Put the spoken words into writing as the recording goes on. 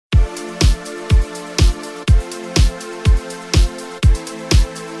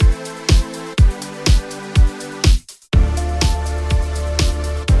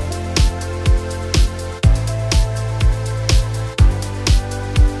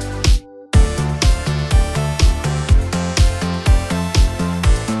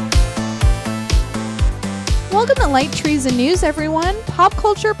Welcome to Light Treason News, everyone. Pop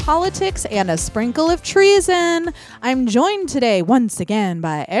culture, politics, and a sprinkle of treason. I'm joined today once again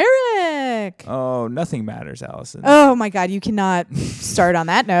by Eric. Oh, nothing matters, Allison. Oh my God, you cannot start on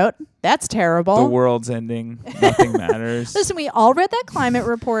that note. That's terrible. The world's ending. Nothing matters. Listen, we all read that climate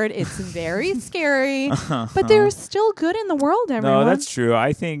report. It's very scary, but there's still good in the world, everyone. No, that's true.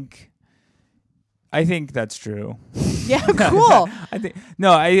 I think that's true. Yeah, cool.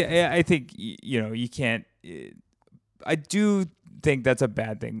 I think you can't. I do think that's a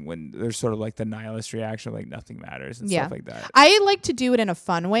bad thing when there's sort of like the nihilist reaction, like nothing matters and stuff like that. I like to do it in a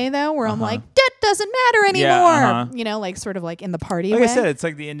fun way though, where I'm like, that doesn't matter anymore. You know, like sort of like in the party way. Like I said, it's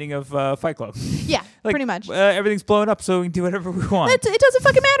like the ending of Fight Club. Yeah, like, pretty much. Everything's blowing up, so we can do whatever we want. It doesn't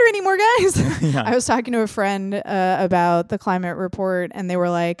fucking matter anymore, guys. Yeah. I was talking to a friend about the climate report, and they were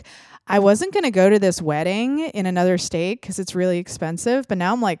like, I wasn't going to go to this wedding in another state because it's really expensive, but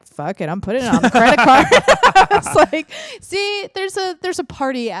now I'm like, fuck it, I'm putting it on the credit card. It's like, see, there's a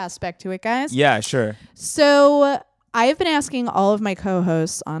party aspect to it, guys. Yeah, sure. So I have been asking all of my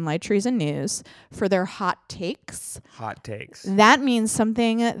co-hosts on Light Treason News for their hot takes. Hot takes. That means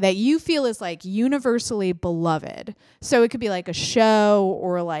something that you feel is like universally beloved. So it could be like a show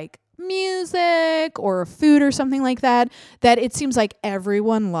or like music or food or something like that it seems like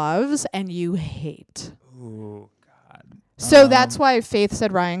everyone loves and you hate. Ooh, God. So that's why Faith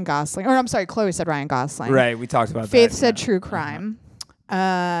said Ryan Gosling, or I'm sorry, Chloe said Ryan Gosling. Right, we talked about Faith that. said true crime.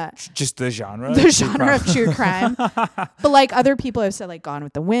 Just the genre? The genre of true crime. But like other people have said like Gone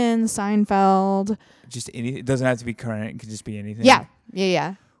with the Wind, Seinfeld. Just anything. It doesn't have to be current. It could just be anything.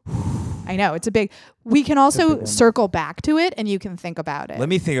 Yeah. I know, it's a big... We can also circle back to it and you can think about it. Let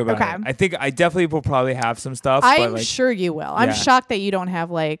me think about it. I think I definitely will probably have some stuff. I'm but sure you will. I'm shocked that you don't have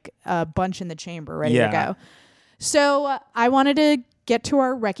like a bunch in the chamber ready to go. So I wanted to get to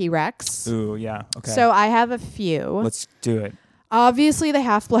our Recce Recs. Ooh, yeah. Okay. So I have a few. Let's do it. Obviously, the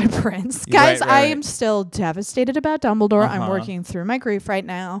Half-Blood Prince. Guys, I am still devastated about Dumbledore. I'm working through my grief right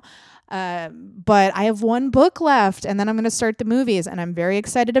now. But I have one book left, and then I'm going to start the movies, and I'm very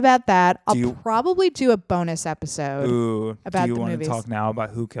excited about that. I'll probably do a bonus episode about the movies. Do you want to talk now about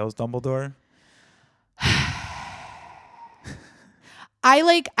who kills Dumbledore?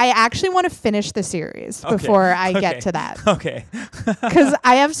 I actually want to finish the series before I get to that. Okay. Because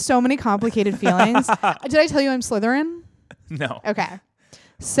I have so many complicated feelings. Did I tell you I'm Slytherin? No. Okay.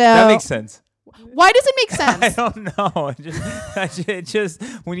 So that makes sense. Why does it make sense? I don't know. It just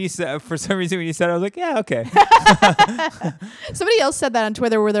when you said, for some reason when you said it, I was like, yeah, okay. Somebody else said that on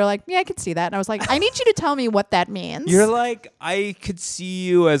Twitter where they're like, yeah, I could see that. And I was like, I need you to tell me what that means. You're like, I could see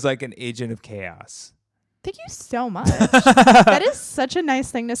you as like an agent of chaos. Thank you so much. That is such a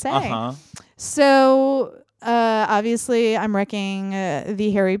nice thing to say. So obviously I'm wrecking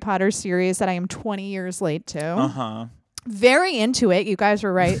the Harry Potter series that I am 20 years late to. Very into it. You guys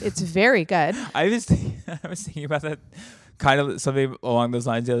were right. It's very good. I was thinking about that kind of something along those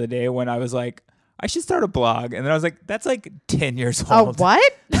lines the other day when I was like, I should start a blog. And then I was like, that's like 10 years old. Oh,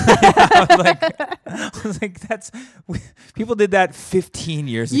 what? I was like, that's people did that 15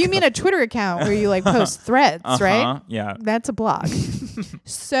 years ago. You mean a Twitter account where you like post threads, right? Yeah. That's a blog.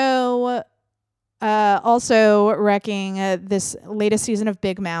 So also wrecking this latest season of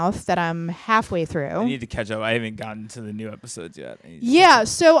Big Mouth that I'm halfway through. I need to catch up. I haven't gotten to the new episodes yet. Yeah,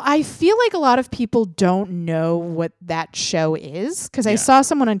 so I feel like a lot of people don't know what that show is because I saw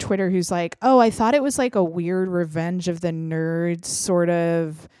someone on Twitter who's like, oh, I thought it was like a weird Revenge of the Nerds sort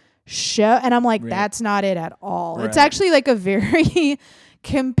of show. And I'm like, that's not it at all. Right. It's actually like a very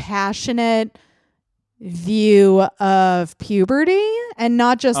compassionate view of puberty and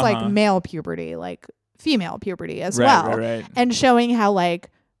not just like male puberty, like female puberty as well. Right. And showing how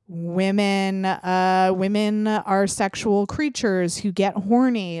like women are sexual creatures who get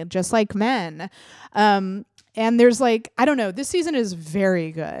horny just like men. And there's like, I don't know, this season is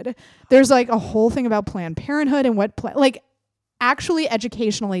very good. There's like a whole thing about Planned Parenthood and what like actually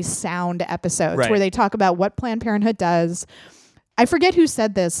educationally sound episodes where they talk about what Planned Parenthood does. I forget who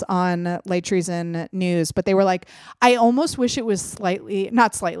said this on Light Treason News, but they were like, I almost wish it was like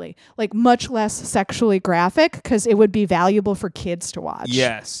much less sexually graphic because it would be valuable for kids to watch.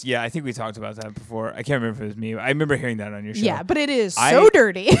 Yes. Yeah, I think we talked about that before. I can't remember if it was me. I remember hearing that on your show. Yeah, but it is so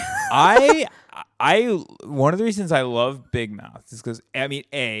dirty. I one of the reasons I love Big Mouth is because, I mean,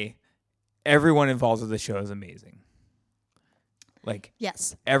 everyone involved with the show is amazing. Like,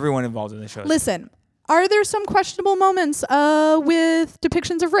 yes, everyone involved in the show. Listen. Are there some questionable moments with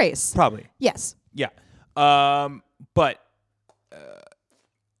depictions of race? Probably. Yes. Yeah. But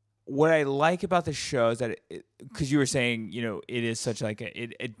what I like about the show is that because you were saying, you know, it is such like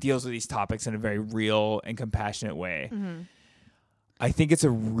it deals with these topics in a very real and compassionate way. Mm-hmm. I think it's a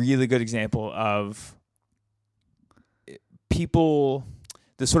really good example of people,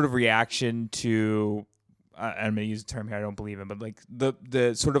 the sort of reaction to, I'm going to use a term here I don't believe in, but like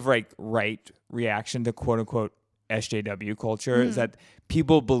the sort of like right reaction to quote unquote SJW culture is that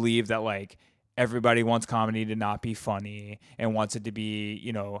people believe that like everybody wants comedy to not be funny and wants it to be,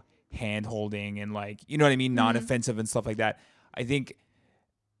 you know, hand holding and like, you know what I mean? Non-offensive and stuff like that. I think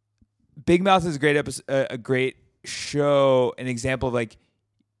Big Mouth is a great a great show, an example of like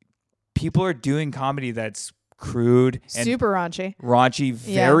people are doing comedy that's crude and super raunchy,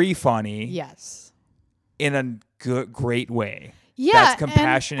 very funny. Yes. In a great way. Yeah. That's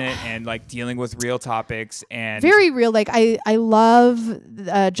compassionate and like dealing with real topics and very real. Like I love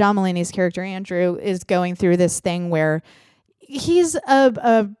John Mulaney's character Andrew is going through this thing where he's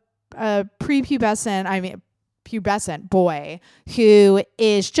a pubescent boy who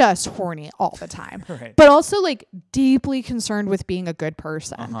is just horny all the time, right. but also like deeply concerned with being a good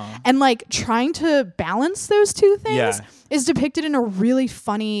person and like trying to balance those two things is depicted in a really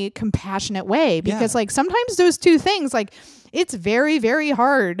funny, compassionate way because like sometimes those two things, like it's very, very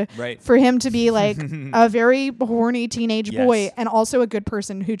hard for him to be like a very horny teenage boy and also a good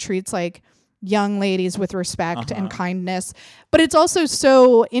person who treats like young ladies with respect and kindness. But it's also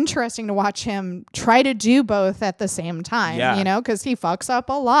so interesting to watch him try to do both at the same time, you know, because he fucks up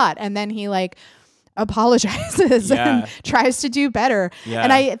a lot and then he like apologizes and tries to do better.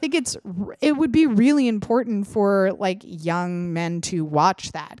 And I think it would be really important for like young men to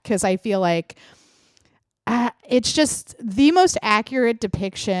watch that because I feel like it's just the most accurate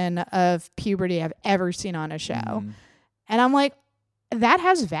depiction of puberty I've ever seen on a show. And I'm like, that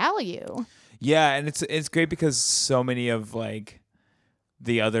has value. Yeah, and it's great because so many of like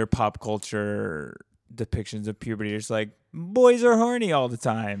the other pop culture depictions of puberty are just like boys are horny all the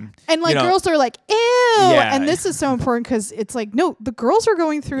time. And like girls are like, ew. And this is so important because it's like, no, the girls are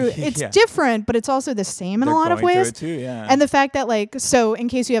going through it's different, but it's also the same in a lot of ways. Too, and the fact that like, so in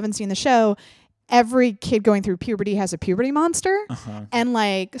case you haven't seen the show, every kid going through puberty has a puberty monster. And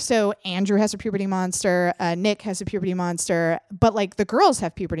like, so Andrew has a puberty monster, Nick has a puberty monster, but like the girls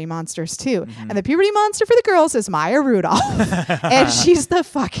have puberty monsters too. And the puberty monster for the girls is Maya Rudolph. And she's the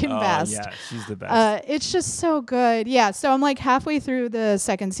fucking best. Yeah, she's the best. It's just so good. Yeah. So I'm like halfway through the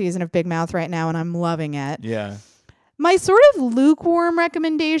second season of Big Mouth right now and I'm loving it. Yeah. My sort of lukewarm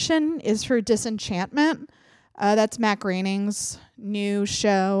recommendation is for Disenchantment. That's Matt Groening's new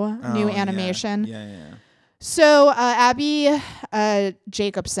show, new animation. Yeah. So Abby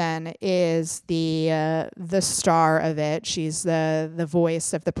Jacobson is the star of it. She's the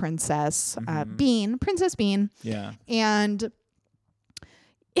voice of the princess Bean, Princess Bean. Yeah, and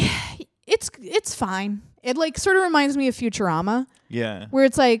it's fine. It like sort of reminds me of Futurama. Yeah, where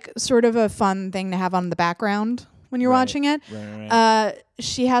it's like sort of a fun thing to have on the background when you're watching it. Right.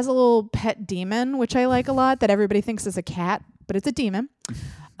 She has a little pet demon, which I like a lot, that everybody thinks is a cat, but it's a demon.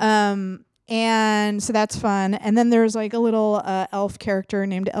 And so that's fun. And then there's like a little elf character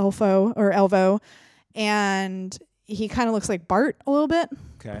named Elvo. And he kind of looks like Bart a little bit.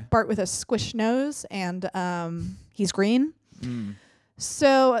 Okay. Bart with a squish nose, and he's green.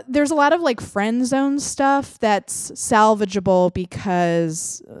 So there's a lot of like friend zone stuff that's salvageable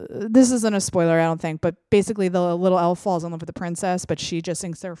because this isn't a spoiler, I don't think, but basically the little elf falls in love with the princess, but she just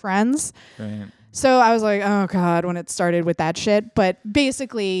thinks they're friends. Right. So I was like, oh God, when it started with that shit. But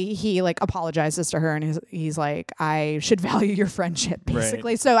basically he like apologizes to her and he's like, I should value your friendship,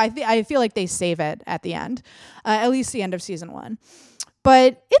 basically. Right. So I feel like they save it at the end, at least the end of season 1.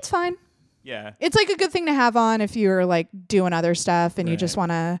 But it's fine. Yeah. It's like a good thing to have on if you're like doing other stuff and you just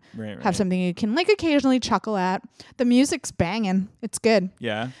want to have something you can like occasionally chuckle at. The music's banging. It's good.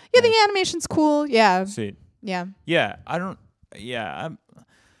 Yeah. Yeah, the animation's cool. Yeah. Sweet. Yeah. Yeah. I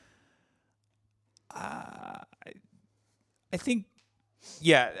think,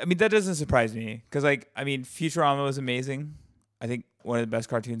 I mean, that doesn't surprise me because like, I mean, Futurama was amazing. I think one of the best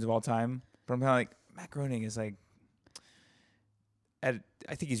cartoons of all time, but I'm kind of like, Matt Groening is like, I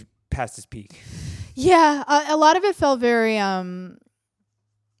think he's past his peak. Yeah, a lot of it felt very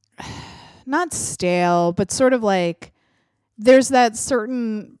not stale, but sort of like there's that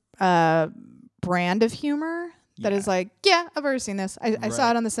certain brand of humor that is like, yeah, I've already seen this. I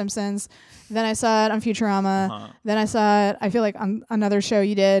saw it on The Simpsons, then I saw it on Futurama, then I saw it, I feel like on another show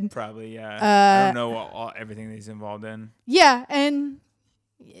you did. Probably, yeah. I don't know everything that he's involved in. Yeah, and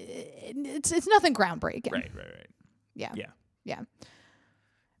it's nothing groundbreaking. Right. Yeah.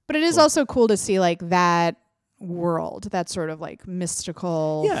 But it is also cool to see like that world, that sort of like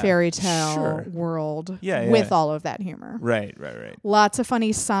mystical Yeah, fairy tale sure. world Yeah, with yeah. all of that humor. Right. Lots of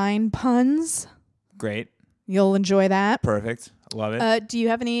funny sign puns. Great. You'll enjoy that. Perfect. Love it. Do you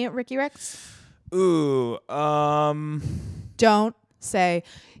have any Ricky Ricks? Ooh. Don't say,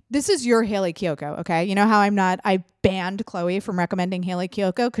 this is your Haley Kiyoko, okay? You know how I banned Chloe from recommending Haley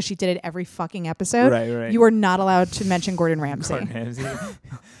Kiyoko because she did it every fucking episode? Right. You are not allowed to mention Gordon Ramsay. Gordon Ramsay.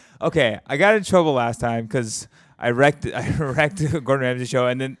 Okay, I got in trouble last time because I wrecked the Gordon Ramsay show,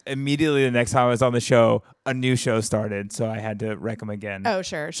 and then immediately the next time I was on the show, a new show started, so I had to wreck him again. Oh,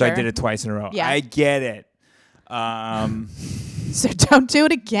 sure. So I did it twice in a row. Yeah. I get it. So don't do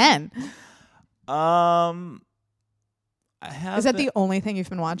it again. I have. Is that the only thing you've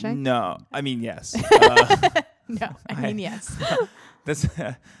been watching? No, I mean yes. No, I mean yes. That's.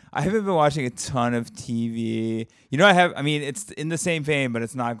 I haven't been watching a ton of TV. You know, I mean, it's in the same vein, but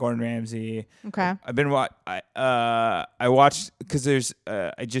it's not Gordon Ramsay. Okay. I've been I watched because there's.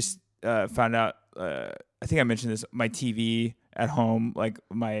 I just found out. I think I mentioned this. My TV at home, like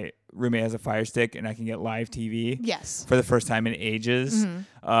my roommate has a Fire Stick, and I can get live TV. Yes. For the first time in ages.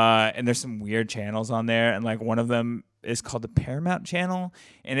 Mm-hmm. And there's some weird channels on there, and like one of them is called the Paramount Channel,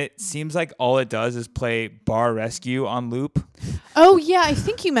 and it seems like all it does is play Bar Rescue on loop. Oh yeah, I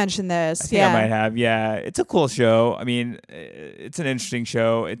think you mentioned this. I think I might have. Yeah, it's a cool show. I mean, it's an interesting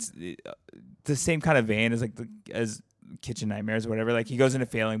show. It's the same kind of vein as as Kitchen Nightmares or whatever. Like he goes into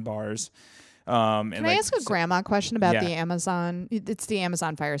failing bars. Can I ask a grandma question about the Amazon? It's the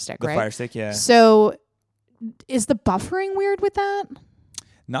Amazon Fire Stick, right? The Fire Stick, yeah. So, is the buffering weird with that?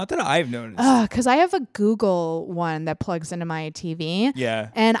 Not that I've noticed. Because I have a Google one that plugs into my TV. Yeah.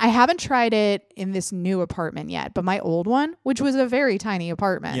 And I haven't tried it in this new apartment yet, but my old one, which was a very tiny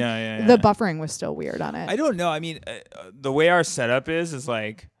apartment, the buffering was still weird on it. I don't know. I mean, the way our setup is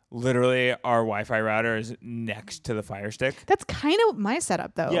like literally our Wi-Fi router is next to the Fire Stick. That's kind of my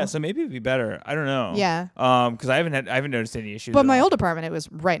setup, though. Yeah, so maybe it'd be better. I don't know. Yeah. Because I haven't noticed any issues. But my old apartment, it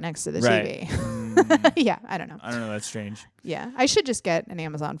was right next to the TV. Yeah, I don't know. I don't know. That's strange. Yeah, I should just get an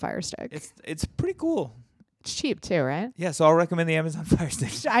Amazon Fire Stick. It's pretty cool. It's cheap too, right? Yeah, so I'll recommend the Amazon Fire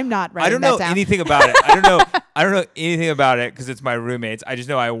Stick. I'm not writing I don't know that down. anything about it. I don't know anything about it because it's my roommates. I just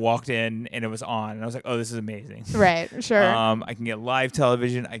know I walked in and it was on, and I was like, "Oh, this is amazing." Right, sure. I can get live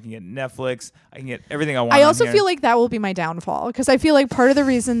television. I can get Netflix. I can get everything I want. I also feel like that will be my downfall because I feel like part of the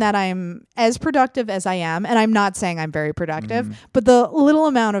reason that I'm as productive as I am, and I'm not saying I'm very productive, but the little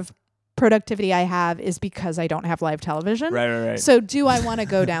amount of productivity I have is because I don't have live television. Right. So do I want to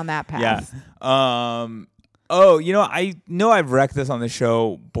go down that path? Yeah. Oh, I know I've wrecked this on the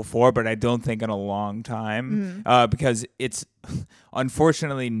show before, but I don't think in a long time because it's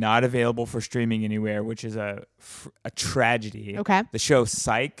unfortunately not available for streaming anywhere, which is a tragedy. Okay. The show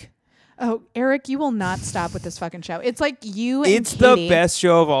Psych. Oh, Eric, you will not stop with this fucking show. It's like you and It's Katie. the best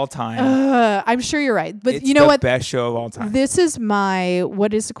show of all time. I'm sure you're right. But it's you know what? the best show of all time. This is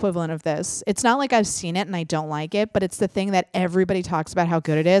what is equivalent of this? It's not like I've seen it and I don't like it, but it's the thing that everybody talks about how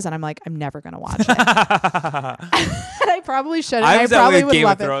good it is, and I'm like, I'm never going to watch it. I probably shouldn't. I was probably with would Game of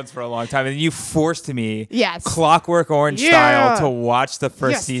love it. Thrones for a long time, and you forced me, Yes. Clockwork Orange style, to watch the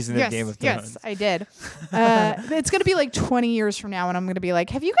first season of Game of Thrones. Yes, I did. It's going to be like 20 years from now, and I'm going to be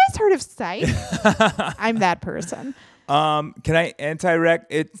like, have you guys heard of Psych? I'm that person. Can I anti-rec?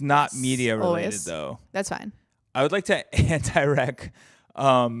 It's not media related Always. though. That's fine. I would like to anti-rec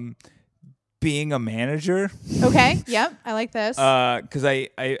being a manager. Okay. Yep. I like this. Because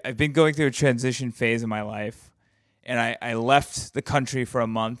I've been going through a transition phase in my life, and I left the country for a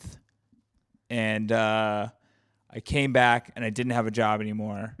month, and I came back and I didn't have a job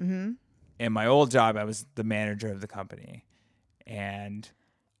anymore. Mm-hmm. And my old job, I was the manager of the company, and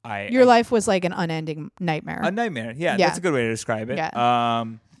your life was like an unending nightmare. A nightmare. Yeah, that's a good way to describe it. Yeah.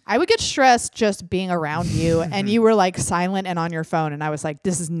 I would get stressed just being around you, and you were like silent and on your phone, and I was like,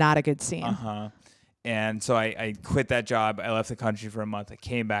 this is not a good scene. And so I quit that job. I left the country for a month. I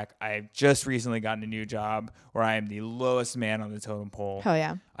came back. I've just recently gotten a new job where I am the lowest man on the totem pole. Hell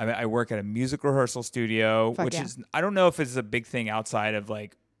yeah. I work at a music rehearsal studio, which is, I don't know if it's a big thing outside of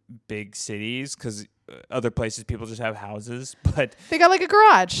like big cities because other places people just have houses, but they got like a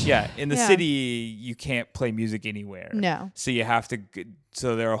garage. Yeah, in the city you can't play music anywhere. No. So you have to.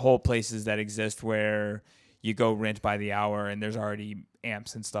 So there are whole places that exist where you go rent by the hour, and there's already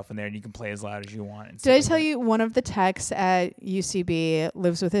amps and stuff in there, and you can play as loud as you want. Did I tell you one of the techs at UCB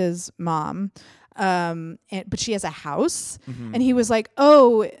lives with his mom? but she has a house. Mm-hmm. And he was like,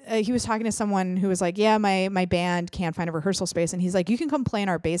 he was talking to someone who was like, yeah, my band can't find a rehearsal space. And he's like, you can come play in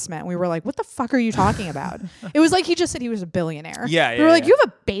our basement. And we were like, what the fuck are you talking about? It was like he just said he was a billionaire. Yeah, we were like, you have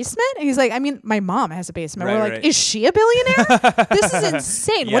a basement? And he's like, I mean, my mom has a basement. Right, we're like, right. is she a billionaire? This is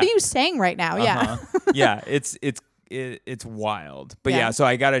insane. Yeah. What are you saying right now? Yeah. Yeah, it's wild. But yeah, so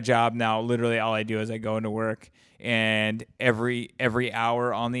I got a job now. Literally all I do is I go into work, and every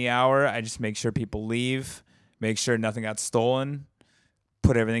hour on the hour, I just make sure people leave, make sure nothing got stolen,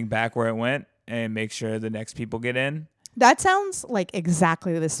 put everything back where it went, and make sure the next people get in. That sounds like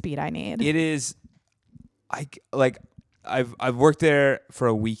exactly the speed I need. It is. I've worked there for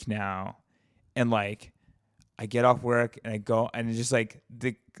a week now, and like I get off work and I go, and it's just like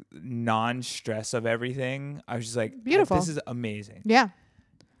the non-stress of everything. I was just like, beautiful. This is amazing. Yeah.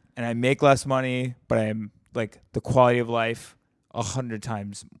 And I make less money, but I'm like the quality of life 100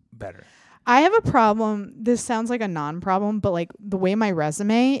 times better. I have a problem. This sounds like a non-problem, but like the way my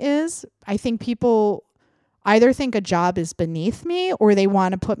resume is, I think people either think a job is beneath me or they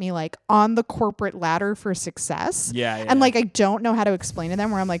want to put me like on the corporate ladder for success. Yeah. And like I don't know how to explain to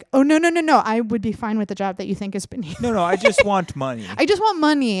them where I'm like, oh no, I would be fine with the job that you think is beneath. No, I just want money. I just want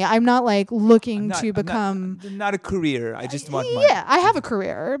money. I'm not like looking to become not a career. I just want money. Yeah, I have a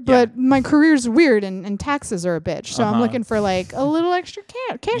career, but my career's weird and taxes are a bitch. So I'm looking for like a little extra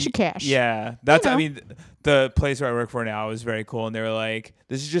cash. Yeah, that's. I mean, the place where I work for now is very cool, and they were like,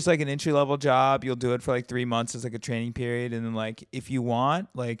 "This is just like an entry level job. You'll do it for like 3 months as like a training period, and then like if you want,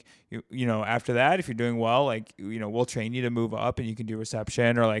 like you know, after that, if you're doing well, like we'll train you to move up, and you can do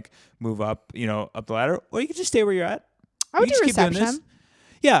reception or like move up, up the ladder, or you can just stay where you're at. I would you do just keep doing reception. this.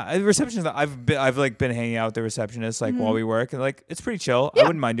 Yeah, receptionist. I've like been hanging out with the receptionist like while we work, and like it's pretty chill. Yeah. I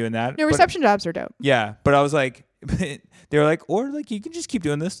wouldn't mind doing that. No, reception jobs are dope. Yeah, but I was like, they were like, or like you can just keep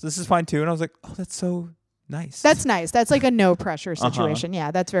doing this. This is fine too. And I was like, oh, that's so nice. That's nice. That's like a no pressure situation. Yeah,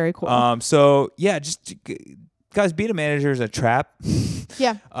 that's very cool. So yeah, just guys, being a manager is a trap.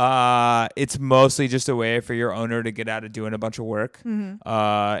 Yeah. It's mostly just a way for your owner to get out of doing a bunch of work,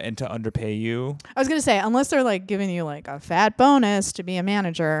 and to underpay you. I was gonna say, unless they're like giving you like a fat bonus to be a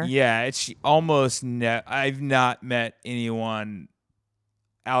manager. Yeah, it's almost. I've not met anyone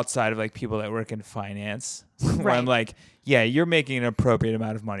outside of like people that work in finance where I'm like, yeah, you're making an appropriate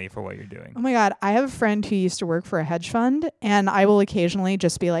amount of money for what you're doing. Oh my God. I have a friend who used to work for a hedge fund, and I will occasionally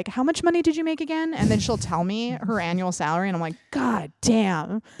just be like, how much money did you make again? And then she'll tell me her annual salary, and I'm like, God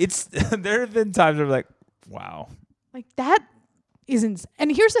damn. It's there have been times where I'm like, wow. Like that isn't.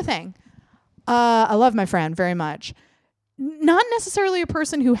 And here's the thing. I love my friend very much. Not necessarily a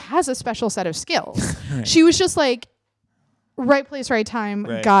person who has a special set of skills. Right. She was just like, right place, right time,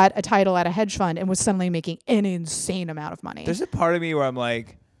 Right. got a title at a hedge fund and was suddenly making an insane amount of money. There's a part of me where I'm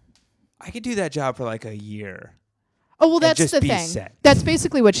like, I could do that job for like a year. Oh, well, that's just the be thing. set. That's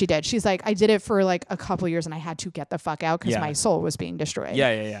basically what she did. She's like, I did it for like a couple years and I had to get the fuck out because Yeah. my soul was being destroyed.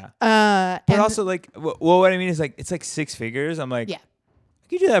 Yeah. But But also like, well, what I mean is like, it's like 6 figures. I'm like, yeah. I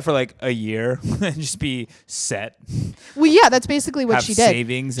could do that for like a year and just be set. Well, yeah, that's basically what Have she did.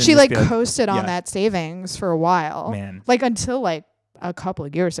 savings and She just like be like, coasted on yeah. that savings for a while. Man. Like until like a couple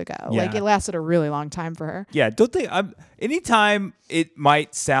of years ago. Like Yeah. it lasted a really long time for her. Yeah, don't think anytime it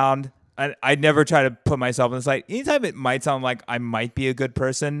might sound I never try to put myself in this light. Anytime it might sound like I might be a good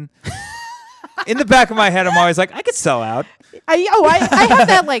person, in the back of my head I'm always like, I could sell out. I have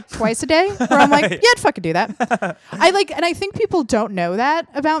that like twice a day where I'm like, yeah, I'd fucking do that. And I think people don't know that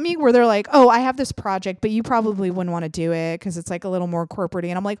about me, where they're like, oh, I have this project, but you probably wouldn't want to do it because it's like a little more corporate-y.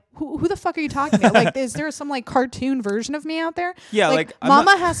 And I'm like, who the fuck are you talking about? Like, is there some like cartoon version of me out there? Yeah, like, I'm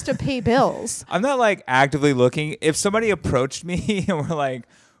Mama not- has to pay bills. I'm not like actively looking. If somebody approached me and were like,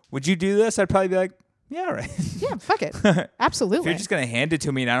 would you do this? I'd probably be like, yeah, all right. Yeah, fuck it. If Absolutely. you're just going to hand it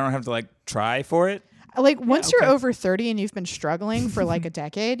to me and I don't have to like try for it. Like once you're okay. over 30 and you've been struggling for like a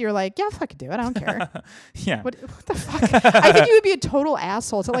decade, you're like, yeah, fucking do it. I don't care. Yeah. What the fuck? I think you would be a total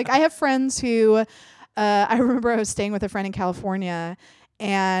asshole. So like I have friends who, I remember I was staying with a friend in California,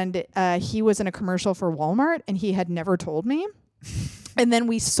 and he was in a commercial for Walmart and he had never told me. And then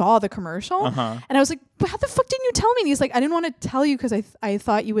we saw the commercial, and I was like, "But how the fuck didn't you tell me?" And he's like, "I didn't want to tell you because I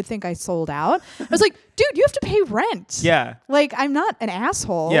thought you would think I sold out." I was like, "Dude, you have to pay rent." Yeah. Like, I'm not an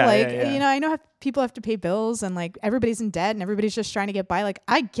asshole. Yeah, like, yeah. you know, I know people have to pay bills and like everybody's in debt and everybody's just trying to get by. Like,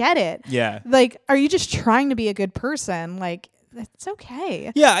 I get it. Yeah. Like, are you just trying to be a good person? Like, it's okay.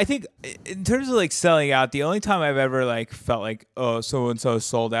 Yeah, I think in terms of like selling out, the only time I've ever like felt like, oh, so and so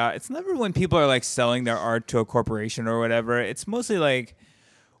sold out, it's never when people are like selling their art to a corporation or whatever. It's mostly like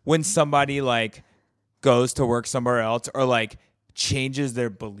when somebody like goes to work somewhere else or like changes their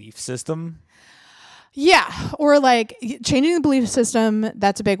belief system. Yeah. Or like changing the belief system.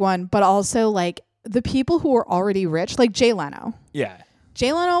 That's a big one. But also like the people who are already rich, like Jay Leno. Yeah.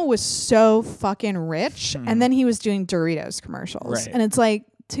 Jay Leno was so fucking rich, and then he was doing Doritos commercials. Right. And it's like,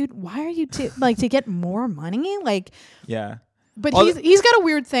 dude, why are you like to get more money? Like, yeah. But he's got a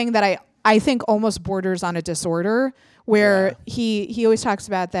weird thing that I think almost borders on a disorder where he always talks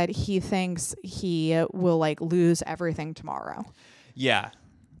about that he thinks he will like lose everything tomorrow. Yeah.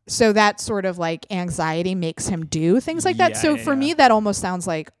 So that sort of like anxiety makes him do things like that. Yeah, So for me, that almost sounds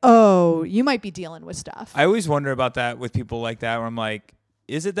like, oh, you might be dealing with stuff. I always wonder about that with people like that where I'm like,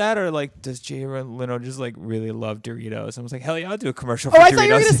 is it that, or like does Jay Leno just like really love Doritos? I was like, hell yeah, I'll do a commercial for Doritos. I thought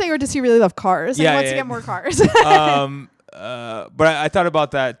you were going to say, or does he really love cars? And he wants to get more cars. But I thought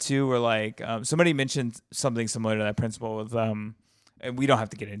about that too, where like somebody mentioned something similar to that principle with and we don't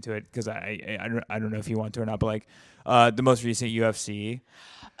have to get into it because I don't know if you want to or not, but like the most recent UFC.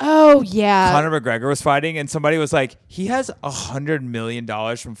 Oh yeah, Conor McGregor was fighting, and somebody was like, he has $100 million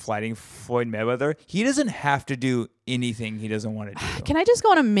from fighting Floyd Mayweather. He doesn't have to do anything he doesn't want to do. Can I just go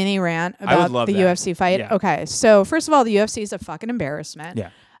on a mini rant about the UFC fight? Yeah. Okay, so first of all, the UFC is a fucking embarrassment.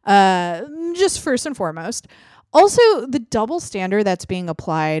 Yeah. Just first and foremost. Also, the double standard that's being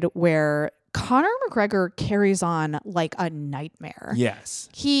applied where Conor McGregor carries on like a nightmare. Yes.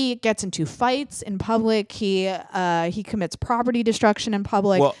 He gets into fights in public. He commits property destruction in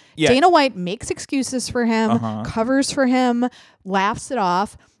public. Well, yeah. Dana White makes excuses for him, covers for him, laughs it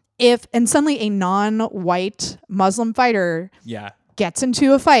off. And suddenly a non-white Muslim fighter gets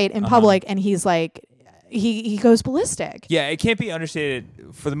into a fight in public, and he's like, he goes ballistic. Yeah, it can't be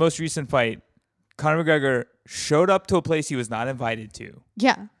understated. For the most recent fight, Conor McGregor showed up to a place he was not invited to.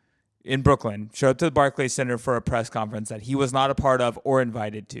 Yeah. In Brooklyn, showed up to the Barclays Center for a press conference that he was not a part of or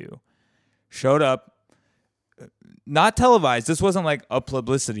invited to. Showed up, not televised. This wasn't like a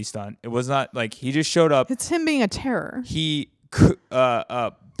publicity stunt. It was not like he just showed up. It's him being a terror. He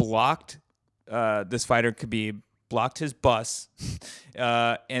blocked this fighter, Khabib, blocked his bus,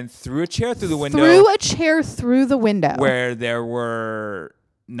 and threw a chair through the window. Threw a chair through the window. Where there were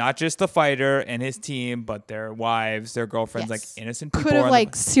not just the fighter and his team, but their wives, their girlfriends, like innocent people. Could have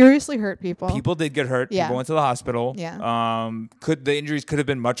like seriously hurt people. People did get hurt. Yeah. People went to the hospital. Yeah. The injuries could have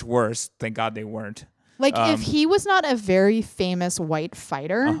been much worse. Thank God they weren't. Like if he was not a very famous white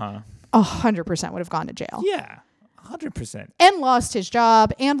fighter, 100% would have gone to jail. Yeah, 100%. And lost his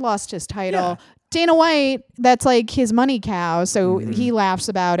job and lost his title. Yeah. Dana White, that's like his money cow. So he laughs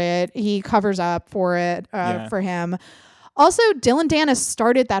about it. He covers up for it for him. Also, Dylan Dennis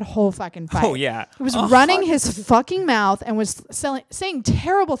started that whole fucking fight. Oh, yeah. He was running his fucking mouth and was saying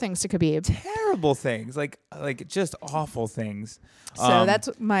terrible things to Khabib. Terrible things. Like just awful things. So that's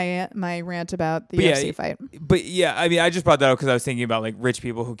my rant about the UFC fight. But yeah, I mean, I just brought that up because I was thinking about like rich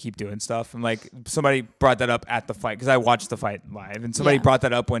people who keep doing stuff. And like somebody brought that up at the fight because I watched the fight live. And somebody brought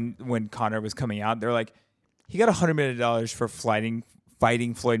that up when Conor was coming out. They're like, he got $100 million for fighting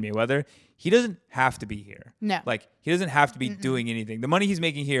Floyd Mayweather. He doesn't have to be here. No. Like, he doesn't have to be doing anything. The money he's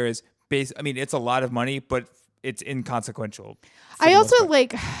making here is it's a lot of money, but it's inconsequential. I also,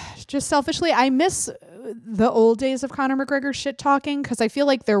 like, just selfishly, I miss the old days of Conor McGregor shit talking because I feel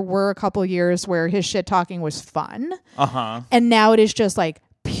like there were a couple years where his shit talking was fun. And now it is just, like,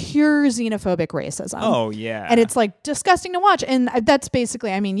 pure xenophobic racism. Oh, yeah. And it's like disgusting to watch. And that's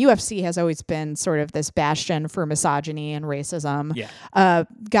basically, I mean, UFC has always been sort of this bastion for misogyny and racism. Yeah.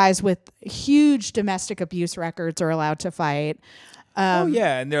 Guys with huge domestic abuse records are allowed to fight.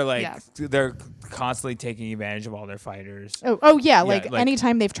 And they're like, they're constantly taking advantage of all their fighters. Like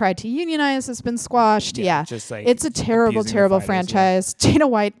anytime they've tried to unionize, it's been squashed. Just like it's a terrible franchise. Dana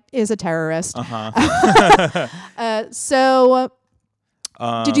White is a terrorist. So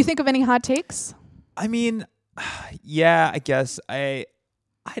did you think of any hot takes? I mean, yeah, I guess I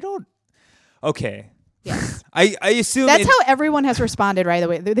don't. Okay. Yes. I assume that's how everyone has responded right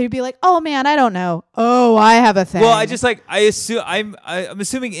away. They'd be like, "Oh man, I don't know. Oh, I have a thing." Well, I'm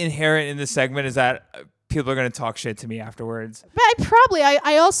assuming inherent in this segment is that people are going to talk shit to me afterwards. But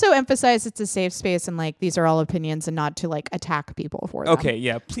I also emphasize it's a safe space and like these are all opinions and not to like attack people for them. Okay,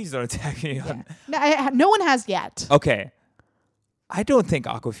 yeah, please don't attack me. No one has yet. Okay. I don't think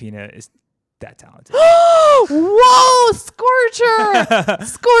Awkwafina is that talented. Whoa, Scorcher!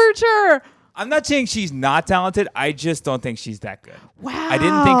 Scorcher! I'm not saying she's not talented. I just don't think she's that good. Wow. I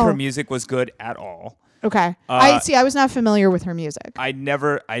didn't think her music was good at all. Okay. I was not familiar with her music. I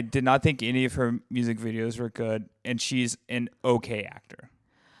did not think any of her music videos were good, and she's an okay actor.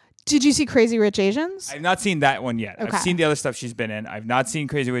 Did you see Crazy Rich Asians? I've not seen that one yet. Okay. I've seen the other stuff she's been in. I've not seen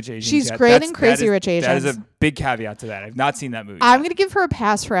Crazy Rich Asians She's yet. great in Crazy Rich Asians. That is a big caveat to that. I've not seen that movie I'm yet. going to give her a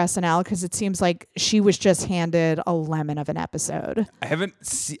pass for SNL because it seems like she was just handed a lemon of an episode.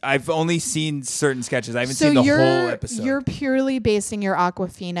 I've only seen certain sketches. I haven't seen the whole episode. You're purely basing your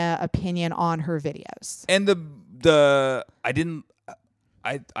Awkwafina opinion on her videos. And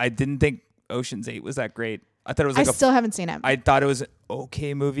I didn't think Ocean's 8 was that great. I thought it was like I still haven't seen it. I thought it was an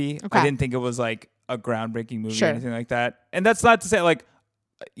okay movie. Okay. I didn't think it was like a groundbreaking movie Sure. or anything like that. And that's not to say like,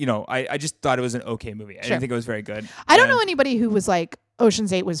 I just thought it was an okay movie. I Sure. didn't think it was very good. I don't know anybody who was like,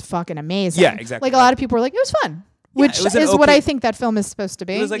 Ocean's 8 was fucking amazing. Yeah, exactly. Like a lot of people were like, it was fun. Yeah, Which it was an is what okay- I think that film is supposed to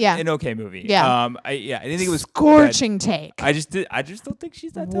be. It was like an okay movie. Yeah. I didn't think it was Scorching take. bad. I just don't think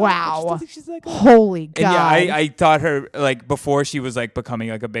she's that talented. Wow. I just don't think she's that good. Holy God. And yeah, I thought her like before she was like becoming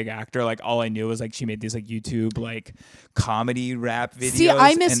like a big actor, like all I knew was like she made these like YouTube like comedy rap videos. See,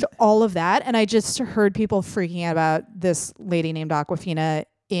 I missed and all of that, and I just heard people freaking out about this lady named Awkwafina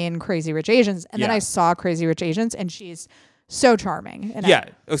in Crazy Rich Asians, and then Yeah. I saw Crazy Rich Asians, and she's so charming. And yeah.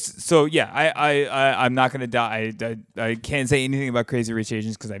 So yeah, I'm not gonna die. I can't say anything about Crazy Rich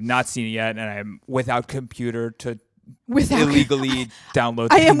Asians because I've not seen it yet, and I'm without computer to without illegally download.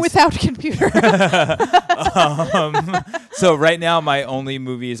 I am things. without computer. So right now, my only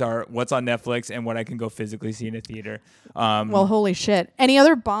movies are what's on Netflix and what I can go physically see in a theater. Well, holy shit! Any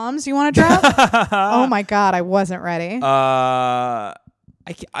other bombs you want to drop? Oh my God, I wasn't ready. The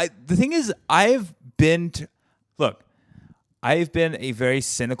thing is, I've been a very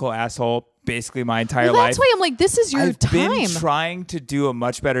cynical asshole basically my entire Well, that's life. why I'm like, this is your I've time. been trying to do a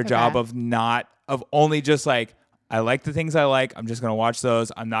much better job of only just like, I like the things I like. I'm just going to watch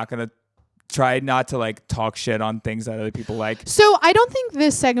those. I'm not going to try not to like talk shit on things that other people like. So I don't think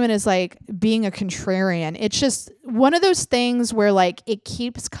this segment is like being a contrarian. It's just one of those things where like it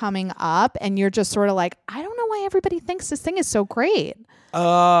keeps coming up and you're just sort of like, I don't know why everybody thinks this thing is so great.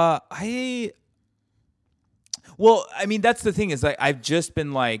 Well, I mean, that's the thing is like, I've just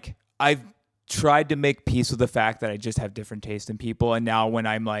been like, I've tried to make peace with the fact that I just have different taste in people. And now when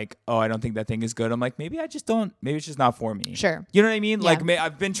I'm like, oh, I don't think that thing is good, I'm like, maybe it's just not for me. Sure. You know what I mean? Yeah. Like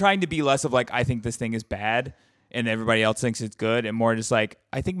I've been trying to be less of like, I think this thing is bad and everybody else thinks it's good, and more just like,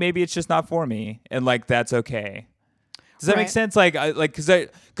 I think maybe it's just not for me. And like, that's okay. Does that make sense? Like,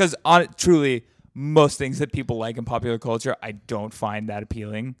 because truly most things that people like in popular culture, I don't find that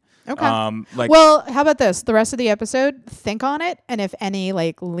appealing. Okay. Well, how about this? The rest of the episode, think on it. And if any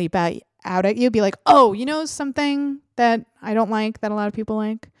like leap out at you, be like, oh, you know, something that I don't like that a lot of people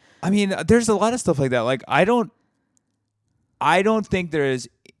like. I mean, there's a lot of stuff like that. Like, I don't think there is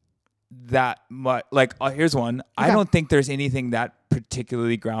that much. Like, here's one. Okay. I don't think there's anything that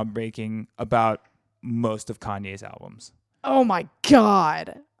particularly groundbreaking about most of Kanye's albums. Oh my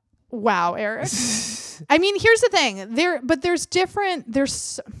God. Wow, Eric. I mean, here's the thing.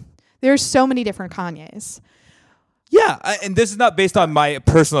 There's so many different Kanyes. Yeah, and this is not based on my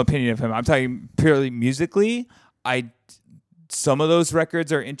personal opinion of him. I'm talking purely musically. Some of those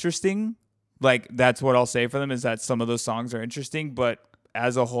records are interesting. Like, that's what I'll say for them, is that some of those songs are interesting. But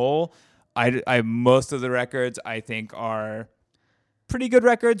as a whole, I most of the records I think are pretty good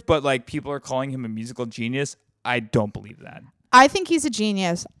records. But like, people are calling him a musical genius. I don't believe that. I think he's a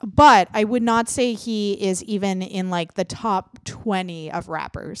genius, but I would not say he is even in like the top 20 of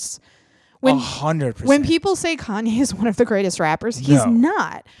rappers. 100%. When people say Kanye is one of the greatest rappers, he's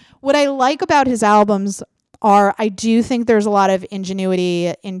not. What I like about his albums are, I do think there's a lot of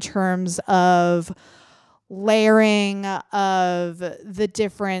ingenuity in terms of layering of the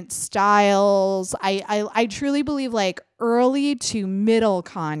different styles. I truly believe like early to middle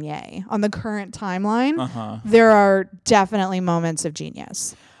Kanye on the current timeline, there are definitely moments of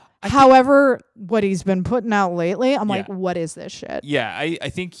genius. However, what he's been putting out lately, I'm like, what is this shit? Yeah, I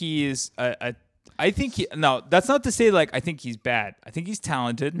think he is no, that's not to say like I think he's bad. I think he's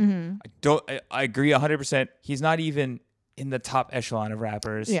talented. Mm-hmm. I agree 100%. He's not even in the top echelon of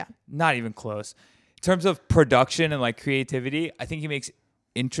rappers. Yeah. Not even close. In terms of production and like creativity, I think he makes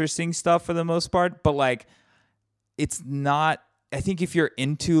interesting stuff for the most part, but like it's not, I think if you're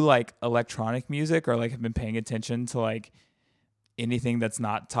into like electronic music or like have been paying attention to like anything that's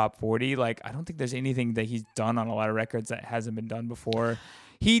not top 40, like I don't think there's anything that he's done on a lot of records that hasn't been done before.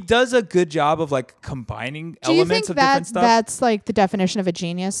 He does a good job of like combining elements of different stuff. That's like the definition of a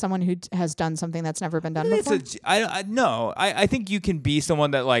genius, someone who has done something that's never been done before? I think you can be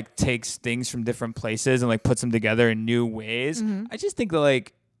someone that like takes things from different places and like puts them together in new ways. Mm-hmm. I just think that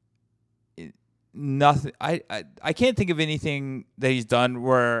like nothing. I can't think of anything that he's done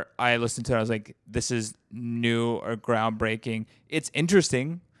where I listened to it and I was like, this is new or groundbreaking. It's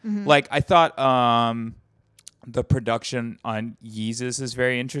interesting. Like I thought the production on Yeezus is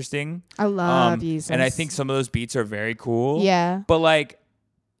very interesting. I love Yeezus. And I think some of those beats are very cool. Yeah. But like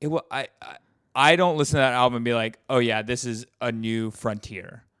I don't listen to that album and be like, oh yeah, this is a new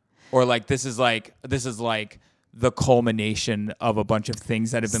frontier. Or like this is like the culmination of a bunch of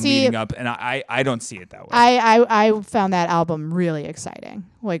things that have been leading up, and I don't see it that way. I found that album really exciting.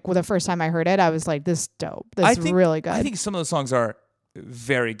 Like the first time I heard it, I was like, "This is dope. This is really good." I think some of the songs are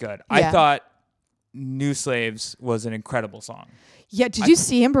very good. Yeah. I thought "New Slaves" was an incredible song. Yeah, did you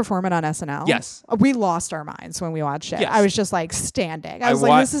see him perform it on SNL? Yes. We lost our minds when we watched it. Yes. I was just like standing. I was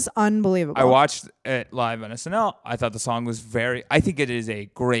like, this is unbelievable. I watched it live on SNL. I thought the song was I think it is a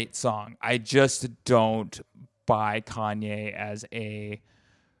great song. I just don't buy Kanye as a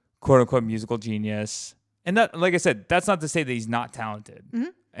quote unquote musical genius. And that, like I said, that's not to say that he's not talented.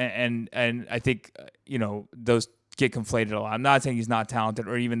 And I think, those get conflated a lot. I'm not saying he's not talented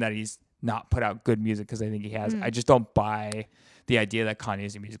or even that he's not put out good music, because I think he has. I just don't buy the idea that Kanye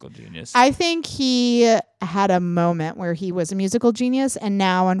is a musical genius. I think he had a moment where he was a musical genius, and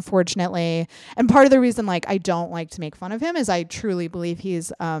now, unfortunately, and part of the reason I don't like to make fun of him is I truly believe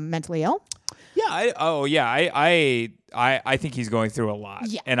he's mentally ill. Yeah. I think he's going through a lot.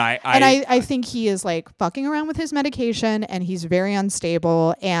 Yeah. And I think he is fucking around with his medication, and he's very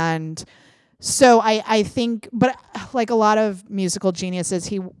unstable. And so I think, but like a lot of musical geniuses,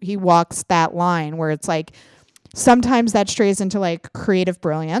 he walks that line where it's sometimes that strays into creative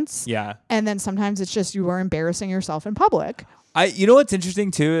brilliance. Yeah. And then sometimes it's just you are embarrassing yourself in public. You know what's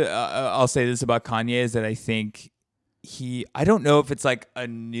interesting too? I'll say this about Kanye is that I think I don't know if it's I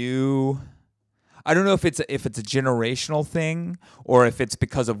don't know if it's a generational thing or if it's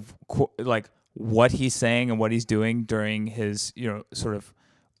because of what he's saying and what he's doing during his, sort of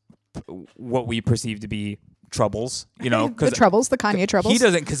what we perceive to be troubles, the Kanye troubles.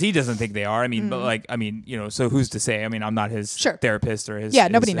 He doesn't think they are. I mean, but so who's to say? I mean, I'm not his therapist or his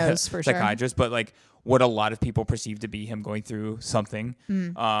nobody knows for psychiatrist, sure. But what a lot of people perceive to be him going through something.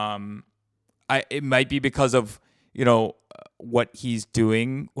 It might be because of what he's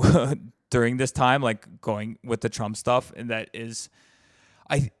doing during this time, going with the Trump stuff, and that is,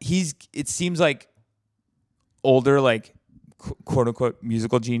 it seems like older quote unquote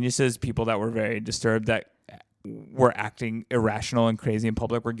musical geniuses, people that were very disturbed, that were acting irrational and crazy in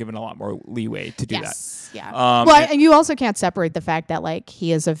public, were given a lot more leeway to do that. Yeah. And you also can't separate the fact that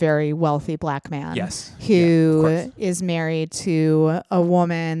he is a very wealthy black man. Yes. Who is married to a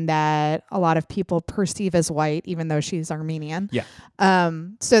woman that a lot of people perceive as white, even though she's Armenian. Yeah.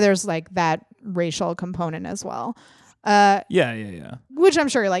 So there's that racial component as well. Yeah. Which I'm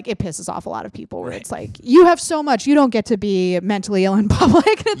sure it pisses off a lot of people where it's you have so much, you don't get to be mentally ill in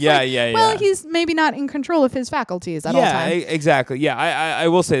public. It's well, he's maybe not in control of his faculties at all times. Exactly. Yeah, I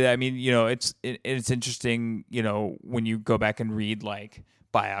will say that. I mean, it's interesting, when you go back and read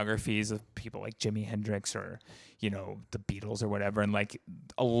biographies of people like Jimi Hendrix or the Beatles or whatever, and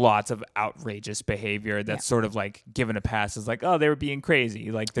lots of outrageous behavior that's sort of given a pass as oh, they were being crazy,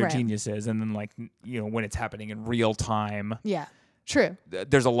 they're geniuses, and then when it's happening in real time, true,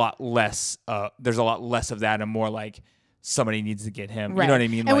 there's a lot less of that and more somebody needs to get him. Right. You know what I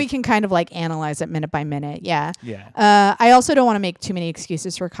mean? And we can kind of analyze it minute by minute. Yeah. Yeah. I also don't want to make too many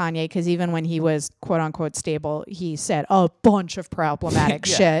excuses for Kanye, because even when he was quote unquote stable, he said a bunch of problematic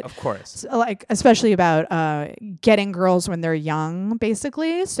shit. Of course. So, especially about getting girls when they're young,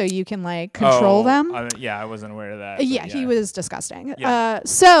 basically, so you can control them. I wasn't aware of that. Yeah, he was disgusting. Yeah.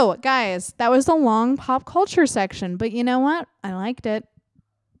 So guys, that was the long pop culture section, but you know what? I liked it.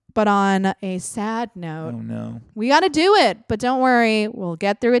 But on a sad note, oh no, we got to do it. But don't worry, we'll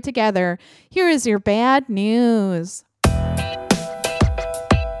get through it together. Here is your bad news.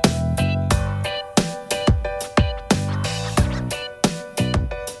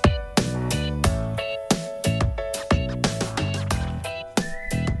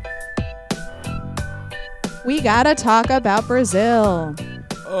 We got to talk about Brazil.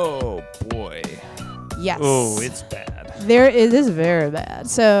 Oh boy. Yes. Oh, it's bad. It is very bad.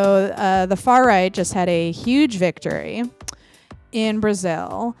 So the far right just had a huge victory in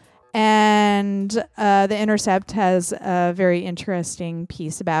Brazil, and The Intercept has a very interesting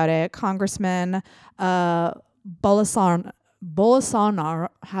piece about it. Congressman Bolsonaro,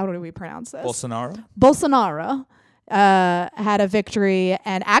 how do we pronounce this? Bolsonaro had a victory,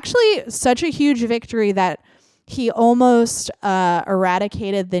 and actually such a huge victory that he almost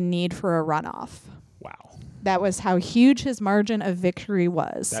eradicated the need for a runoff. That was how huge his margin of victory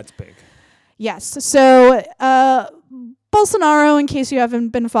was. That's big. Yes. So Bolsonaro, in case you haven't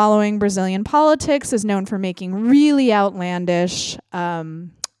been following Brazilian politics, is known for making really outlandish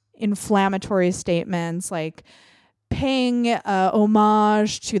inflammatory statements like paying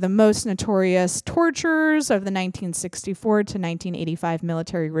homage to the most notorious torturers of the 1964 to 1985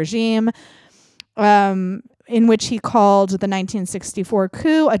 military regime, in which he called the 1964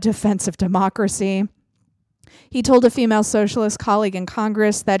 coup a defense of democracy. He told a female socialist colleague in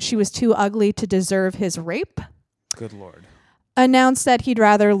Congress that she was too ugly to deserve his rape. Good Lord. Announced that he'd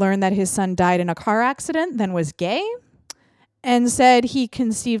rather learn that his son died in a car accident than was gay. And said he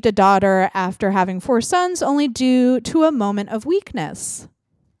conceived a daughter after having 4 sons only due to a moment of weakness.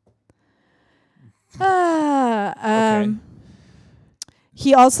 Okay.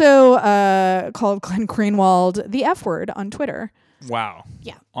 He also called Glenn Greenwald the F word on Twitter. Wow.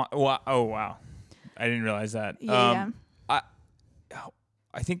 Yeah. Wow. I didn't realize that. Yeah. I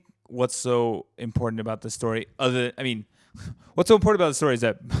think what's so important about the story, what's so important about the story is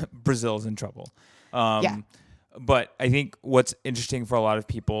that Brazil's in trouble. But I think what's interesting for a lot of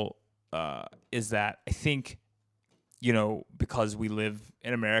people is that I think, because we live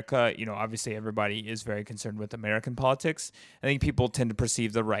in America, obviously everybody is very concerned with American politics. I think people tend to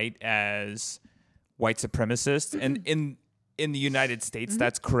perceive the right as white supremacist. And in the United States,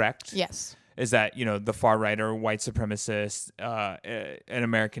 that's correct. Yes. Is that, the far right are white supremacists, an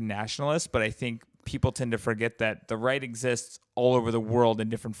American nationalist. But I think people tend to forget that the right exists all over the world in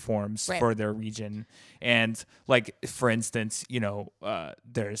different forms for their region. And like, for instance,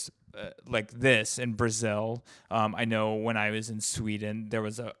 there's like this in Brazil. I know when I was in Sweden,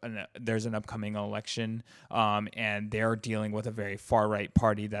 there's an upcoming election, and they're dealing with a very far right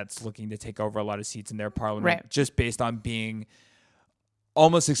party that's looking to take over a lot of seats in their parliament, just based on being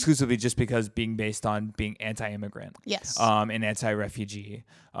almost exclusively being based on being anti-immigrant, and anti-refugee.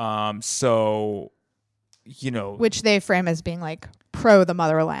 Which they frame as being like pro the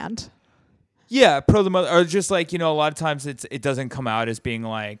motherland. Yeah, pro the mother, or just like, a lot of times it doesn't come out as being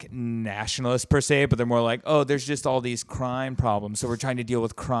like nationalist per se, but they're more like, oh, there's just all these crime problems, so we're trying to deal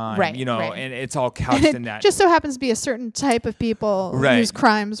with crime, and it's all couched in that. Just so happens to be a certain type of people whose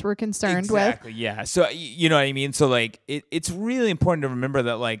crimes we're concerned with. Exactly, yeah. So, you know what I mean? So, like, it's really important to remember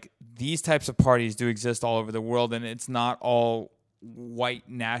that, like, these types of parties do exist all over the world, and it's not all white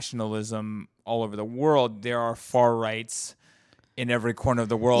nationalism all over the world. There are far rights in every corner of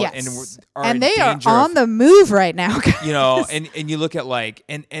the world, and they are on the move right now, guys. And you look at like,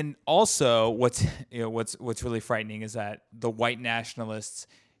 and also what's really frightening is that the white nationalists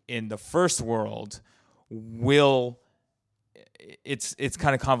in the first world will, it's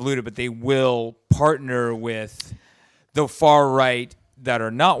kind of convoluted, but they will partner with the far right that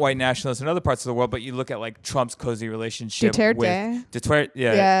are not white nationalists in other parts of the world. But you look at like Trump's cozy relationship with Duterte.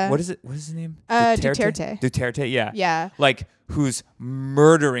 Yeah. What is it? What is his name? Duterte. Duterte. Yeah. Yeah. Like, who's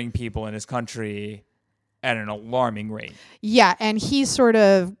murdering people in his country at an alarming rate. Yeah, and he sort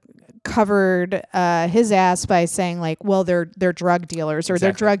of covered his ass by saying like, well, they're drug dealers or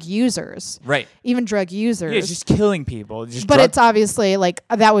they're drug users. Right. Even drug users. Yeah, it's just killing people. But it's obviously like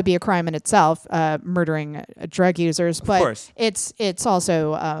that would be a crime in itself, murdering drug users. But of course. It's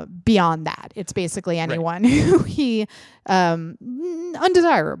also beyond that. It's basically anyone who he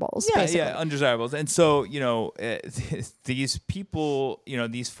undesirables. Yeah, undesirables. And so, these people,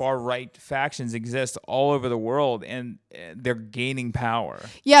 these far right factions exist all over the world, and they're gaining power.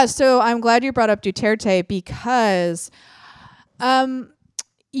 Yeah, so I'm glad you brought up Duterte because, Bolsonaro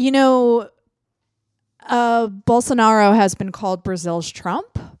has been called Brazil's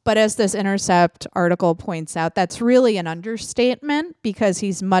Trump, but as this Intercept article points out, that's really an understatement because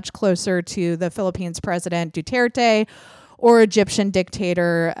he's much closer to the Philippines president Duterte or Egyptian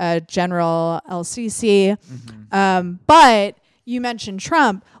dictator General El-Sisi. Mm-hmm. But you mentioned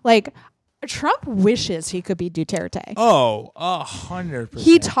Trump, like Trump wishes he could be Duterte. Oh, 100%.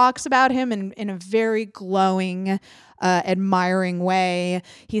 He talks about him in a very glowing, admiring way.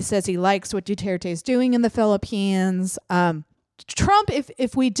 He says he likes what Duterte is doing in the Philippines. Trump,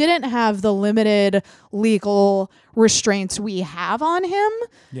 if we didn't have the limited legal restraints we have on him,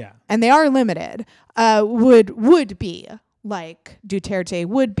 and they are limited, would be like Duterte,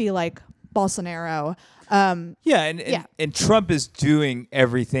 would be like Bolsonaro. And Trump is doing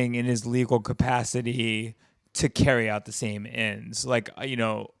everything in his legal capacity to carry out the same ends. Like, I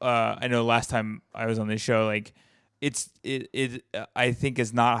know last time I was on this show, like it I think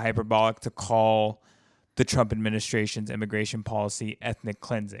is not hyperbolic to call the Trump administration's immigration policy ethnic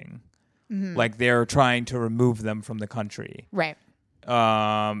cleansing. Mm-hmm. Like they're trying to remove them from the country. Right.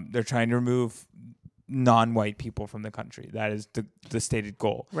 They're trying to remove non-white people from the country. That is the stated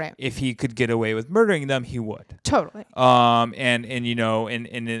goal. Right. If he could get away with murdering them, he would. Totally. And you know,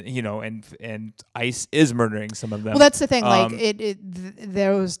 and ICE is murdering some of them. Well, that's the thing. Like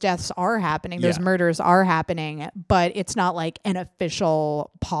those deaths are happening. Those Yeah. murders are happening, but it's not like an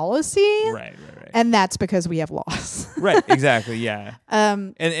official policy. Right. And that's because we have laws. Right. Exactly. Yeah.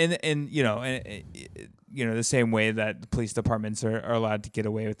 Um, And you know, the same way that the police departments are allowed to get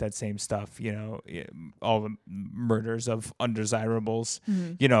away with that same stuff, you know, all the murders of undesirables,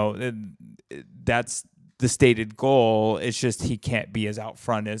 you know, that's the stated goal. It's just he can't be as out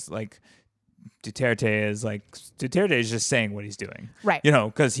front as like Duterte is. Like Duterte is just saying what he's doing, Right. you know,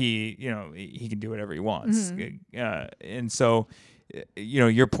 because he can do whatever he wants. And so, you know,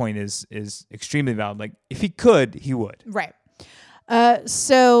 your point is extremely valid. Like if he could, he would. Right.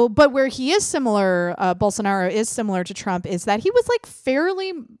 But where he is similar, Bolsonaro is similar to Trump, is that he was like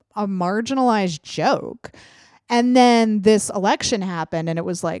fairly a marginalized joke. And then this election happened and it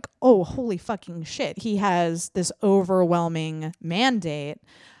was like, oh, holy fucking shit. He has this overwhelming mandate.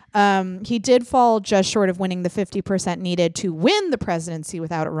 He did fall just short of winning the 50% needed to win the presidency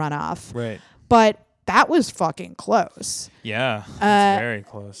without a runoff. Right. But that was fucking close. Yeah, it's very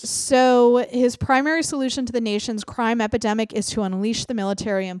close. So his primary solution to the nation's crime epidemic is to unleash the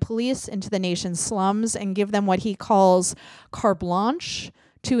military and police into the nation's slums and give them what he calls carte blanche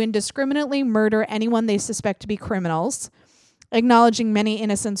to indiscriminately murder anyone they suspect to be criminals, acknowledging many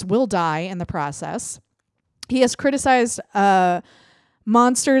innocents will die in the process. He has criticized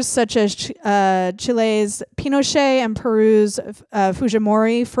monsters such as Chile's Pinochet and Peru's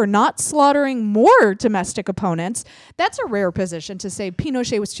Fujimori for not slaughtering more domestic opponents. That's a rare position to say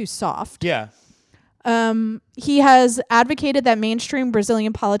Pinochet was too soft. Yeah. He has advocated that mainstream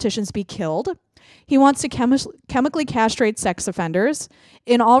Brazilian politicians be killed. He wants to chemically castrate sex offenders.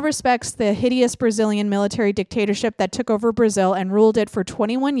 In all respects, the hideous Brazilian military dictatorship that took over Brazil and ruled it for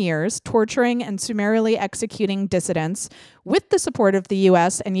 21 years, torturing and summarily executing dissidents with the support of the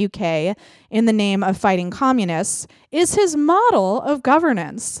US and UK in the name of fighting communists, is his model of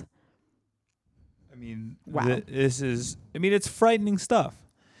governance. I mean, wow. It's frightening stuff.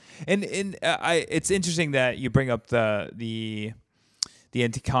 And it's interesting that you bring up the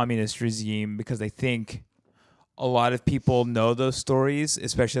anti-communist regime, because I think a lot of people know those stories,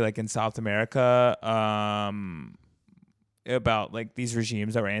 especially like in South America, about like these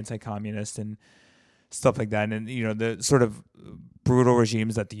regimes that were anti-communist and stuff like that. And, you know, the sort of brutal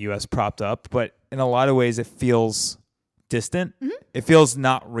regimes that the U.S. propped up. But in a lot of ways, it feels distant. Mm-hmm. It feels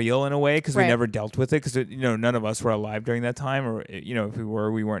not real in a way because we never dealt with it, because, you know, none of us were alive during that time, or, you know, if we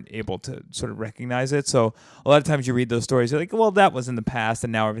were, we weren't able to sort of recognize it. So a lot of times you read those stories, you're like, well, that was in the past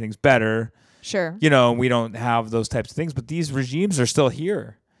and now everything's better. Sure. You know, we don't have those types of things, but these regimes are still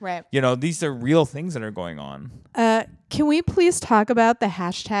here. Right. You know, these are real things that are going on. Can we please talk about the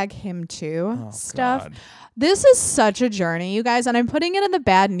hashtag #HimToo stuff? God. This is such a journey, you guys, and I'm putting it in the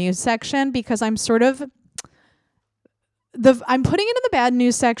bad news section because I'm sort of I'm putting it in the bad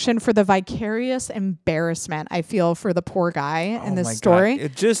news section for the vicarious embarrassment I feel for the poor guy in this story. God.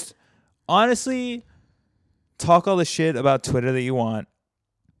 It just, honestly, talk all the shit about Twitter that you want.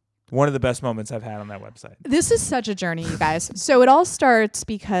 One of the best moments I've had on that website. This is such a journey, you guys. So it all starts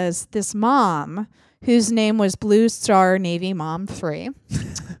because this mom, whose name was Blue Star Navy Mom 3.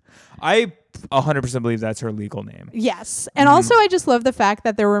 I 100% believe that's her legal name. Yes. And also I just love the fact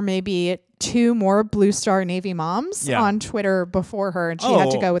that there were maybe 2 more Blue Star Navy moms on Twitter before her, and she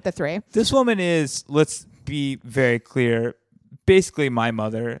had to go with the 3. This woman is, let's be very clear, basically my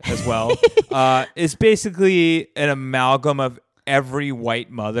mother as well. Is basically an amalgam of every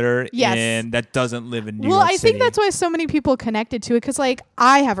white mother that doesn't live in New York City. Well, I think that's why so many people connected to it, because like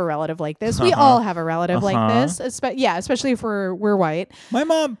I have a relative like this. We all have a relative like this. Especially if we're white. My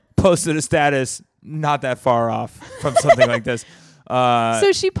mom posted a status not that far off from something like this.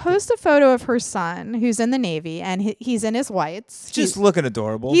 So she posts a photo of her son who's in the Navy, and he's in his whites. Just looking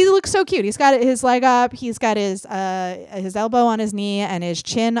adorable. He looks so cute. He's got his leg up. He's got his elbow on his knee and his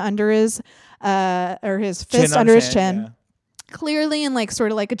chin under his or his fist under his chin. Yeah. Clearly in like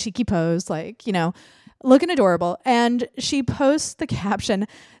sort of like a cheeky pose, like, you know, looking adorable. And she posts the caption,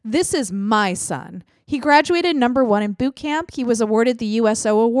 "This is my son. He graduated #1 in boot camp. He was awarded the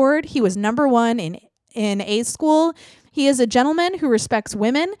USO award. He was #1 in A school. He is a gentleman who respects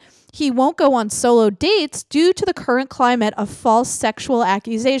women. He won't go on solo dates due to the current climate of false sexual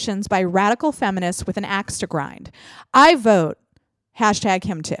accusations by radical feminists with an axe to grind. I vote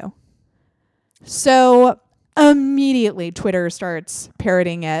 #HimToo." So immediately Twitter starts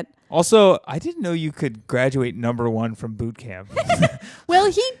parroting it. Also, I didn't know you could graduate #1 from boot camp. Well,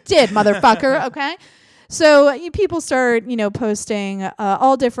 he did, motherfucker. Okay. So people start, posting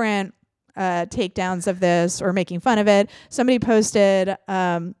all different takedowns of this or making fun of it. Somebody posted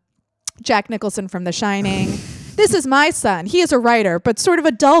Jack Nicholson from The Shining. This is my son. He is a writer, but sort of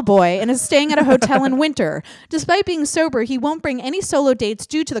a dull boy and is staying at a hotel in winter. Despite being sober, he won't bring any solo dates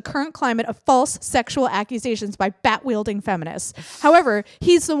due to the current climate of false sexual accusations by bat-wielding feminists. However,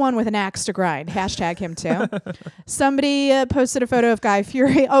 he's the one with an axe to grind. Hashtag him too. Somebody posted a photo of Guy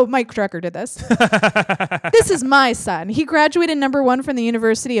Fieri. Oh, Mike Drucker did this. This is my son. He graduated #1 from the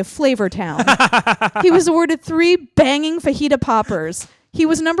University of Flavortown. He was awarded 3 banging fajita poppers. He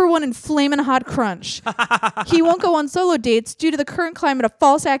was #1 in Flamin' Hot Crunch. He won't go on solo dates due to the current climate of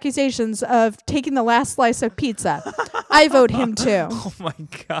false accusations of taking the last slice of pizza. I vote him too. Oh my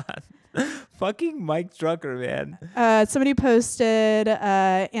God. Fucking Mike Drucker, man. Somebody posted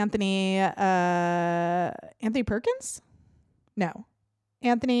Anthony Perkins? No.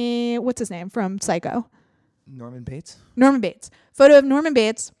 Anthony, what's his name from Psycho? Norman Bates? Norman Bates. Photo of Norman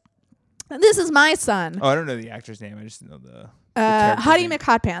Bates. This is my son. Oh, I don't know the actor's name. I just know the Hottie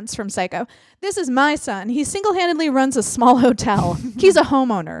McHotpants from Psycho. This is my son. He single-handedly runs a small hotel. He's a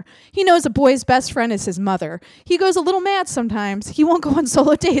homeowner. He knows a boy's best friend is his mother. He goes a little mad sometimes. He won't go on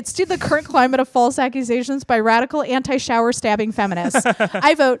solo dates due to the current climate of false accusations by radical anti-shower stabbing feminists.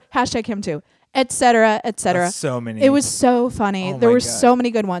 I vote hashtag him too, etc., etc. So many. It was so funny. Oh there my were God. so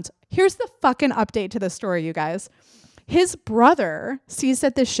many good ones. Here's the fucking update to the story, you guys. His brother sees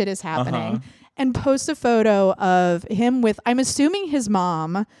that this shit is happening and posts a photo of him with, I'm assuming, his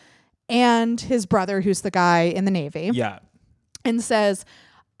mom and his brother, who's the guy in the Navy. Yeah. And says,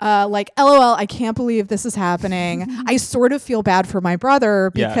 LOL, I can't believe this is happening. I sort of feel bad for my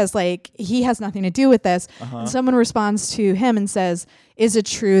brother because he has nothing to do with this. And someone responds to him and says, is it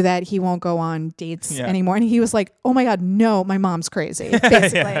true that he won't go on dates anymore? And he was like, oh my God, no, my mom's crazy,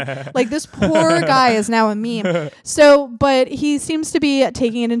 basically. Like, this poor guy is now a meme. So, but he seems to be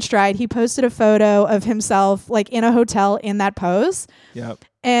taking it in stride. He posted a photo of himself like in a hotel in that pose. Yep.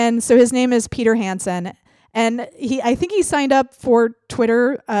 And so his name is Peter Hansen. And I think he signed up for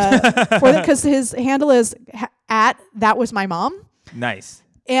Twitter because his handle is at that was my mom. Nice.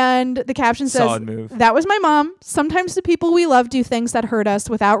 And the caption says, Solid move. That was my mom. Sometimes the people we love do things that hurt us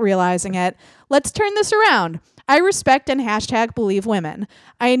without realizing it. Let's turn this around. I respect and hashtag believe women.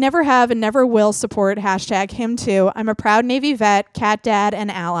 I never have and never will support hashtag him too. I'm a proud Navy vet, cat dad, and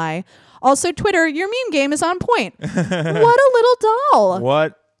ally. Also, Twitter, your meme game is on point. What a little doll.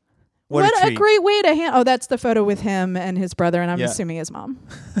 What a great way to Oh, that's the photo with him and his brother, and I'm assuming his mom.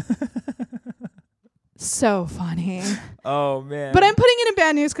 So funny. Oh man. But I'm putting it in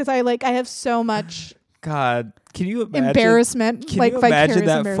bad news because I have so much God. Can you imagine embarrassment? Can you imagine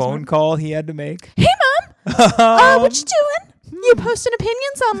that phone call he had to make? Hey mom, what you doing? You posting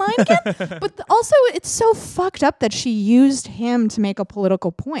opinions online again? But also, it's so fucked up that she used him to make a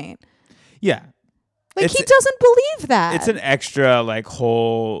political point. Yeah. Like, he doesn't believe that. It's an extra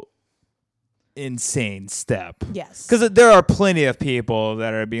whole insane step. Yes. Because there are plenty of people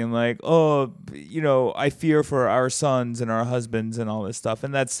that are being like, oh, I fear for our sons and our husbands and all this stuff.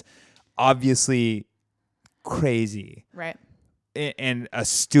 And that's obviously crazy. Right. And a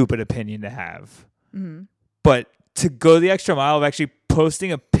stupid opinion to have. Mm-hmm. But to go the extra mile of actually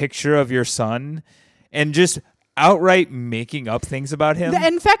posting a picture of your son and just outright making up things about him.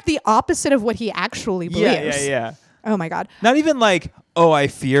 In fact, the opposite of what he actually believes. Yeah. Oh my God. Not even oh, I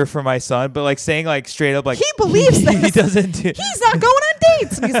fear for my son, but saying straight up he believes this. He doesn't do. He's not going on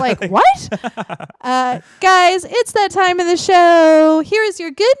dates. And he's like, what? Guys, it's that time of the show. Here is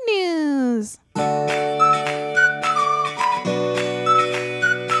your good news.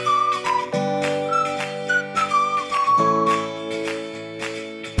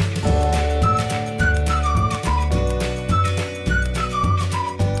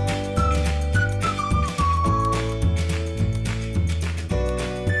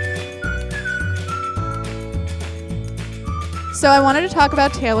 So I wanted to talk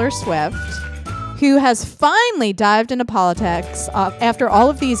about Taylor Swift, who has finally dived into politics after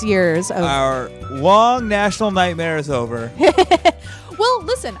all of these years. Our long national nightmare is over. Well,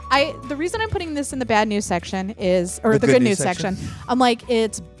 listen, the reason I'm putting this in the bad news section or the good news section, I'm like,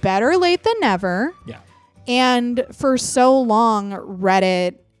 it's better late than never. Yeah. And for so long,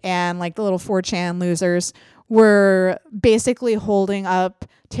 Reddit and the little 4chan losers were basically holding up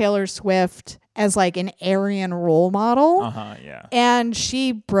Taylor Swift as an Aryan role model. Yeah. And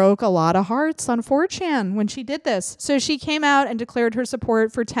she broke a lot of hearts on 4chan when she did this. So she came out and declared her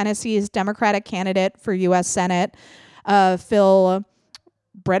support for Tennessee's Democratic candidate for U.S. Senate, Phil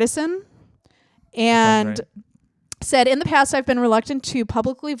Bredesen. And said, in the past, I've been reluctant to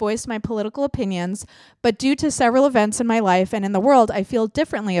publicly voice my political opinions, but due to several events in my life and in the world, I feel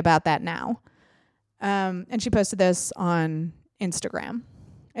differently about that now. And she posted this on Instagram,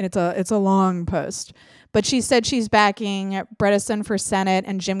 and it's a long post. But she said she's backing Bredesen for Senate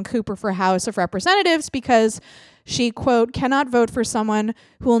and Jim Cooper for House of Representatives because she, quote, cannot vote for someone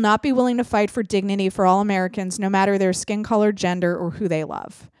who will not be willing to fight for dignity for all Americans, no matter their skin color, gender, or who they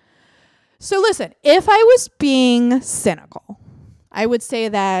love. So listen, if I was being cynical, I would say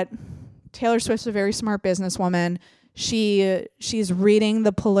that Taylor Swift's a very smart businesswoman. She's reading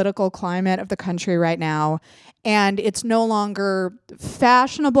the political climate of the country right now, and it's no longer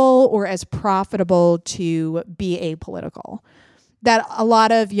fashionable or as profitable to be apolitical. That a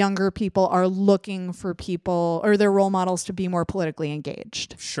lot of younger people are looking for people or their role models to be more politically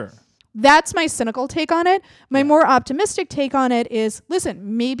engaged. Sure. That's my cynical take on it. My more optimistic take on it is,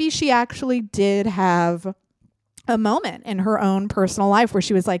 listen, maybe she actually did have a moment in her own personal life where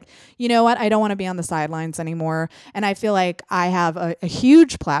she was like, you know what, I don't want to be on the sidelines anymore. And I feel like I have a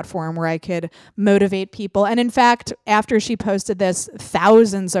huge platform where I could motivate people. And in fact, after she posted this,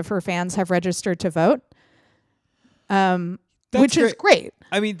 thousands of her fans have registered to vote, which is great.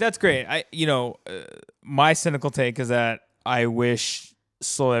 I mean, that's great. My cynical take is that I wish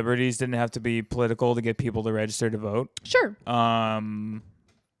celebrities didn't have to be political to get people to register to vote. Sure.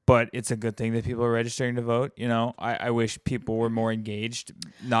 But it's a good thing that people are registering to vote. You know, I wish people were more engaged,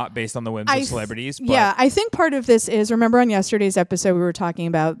 not based on the whims of celebrities. But yeah, I think part of this is, remember on yesterday's episode, we were talking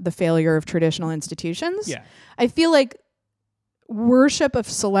about the failure of traditional institutions. Yeah. I feel like worship of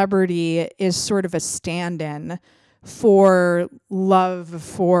celebrity is sort of a stand-in for love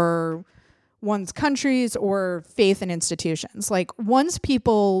for one's countries or faith in institutions. Like, once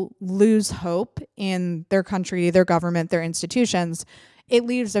people lose hope in their country, their government, their institutions, it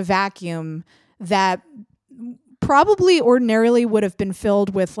leaves a vacuum that probably ordinarily would have been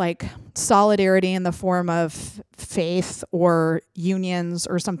filled with like solidarity in the form of faith or unions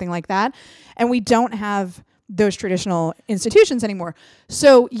or something like that. And we don't have those traditional institutions anymore.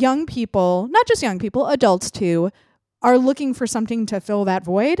 So young people, not just young people, adults too, are looking for something to fill that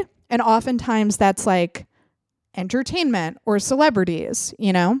void. And oftentimes that's like entertainment or celebrities,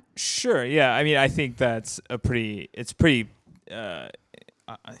 you know? Sure. Yeah. I mean, I think that's it's pretty, I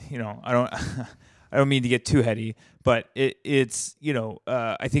don't mean to get too heady, but it's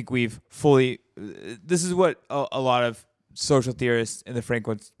I think we've fully, this is what a lot of social theorists in the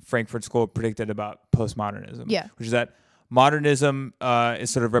Frankfurt School predicted about postmodernism. Yeah. Which is that modernism is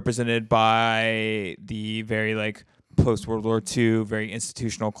sort of represented by the very like post-World War II, very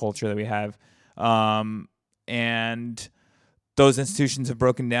institutional culture that we have. And those institutions have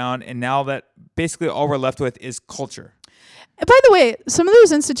broken down, and now that basically all we're left with is culture. By the way, some of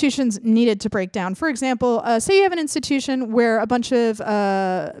those institutions needed to break down. For example, say you have an institution where a bunch of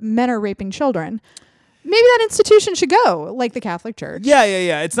men are raping children. Maybe that institution should go, like the Catholic Church. Yeah.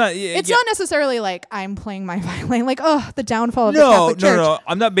 It's not necessarily like I'm playing my violin, like, the downfall of the Catholic Church. No.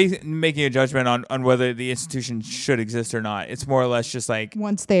 I'm not making a judgment on whether the institution should exist or not. It's more or less just like,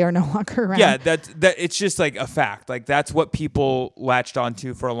 once they are no longer around. Yeah, that it's just like a fact. Like, that's what people latched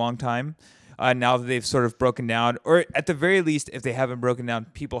onto for a long time. Now that they've sort of broken down, or at the very least, if they haven't broken down,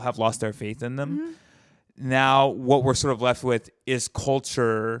 people have lost their faith in them. Mm-hmm. Now, what we're sort of left with is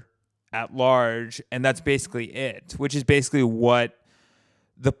culture at large, and that's basically it, which is basically what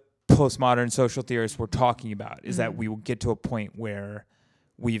the postmodern social theorists were talking about, is that we will get to a point where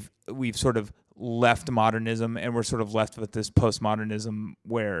we've sort of left modernism and we're sort of left with this postmodernism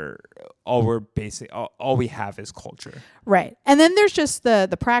where all we have is culture. Right. And then there's just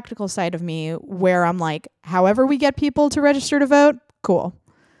the practical side of me where I'm like, however we get people to register to vote, cool.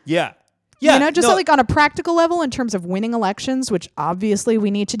 Yeah. Yeah. Like on a practical level in terms of winning elections, which obviously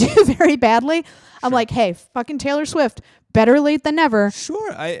we need to do very badly. I'm like, hey, fucking Taylor Swift, better late than never.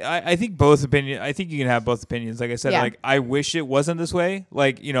 Sure. I think both opinions. I think you can have both opinions. Like I said, like, I wish it wasn't this way.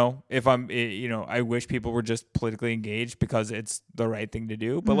 Like, if I'm, I wish people were just politically engaged because it's the right thing to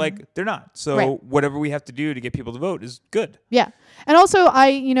do. But like, they're not. So whatever we have to do to get people to vote is good. Yeah. And also,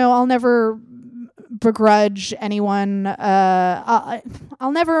 I'll never begrudge anyone. I'll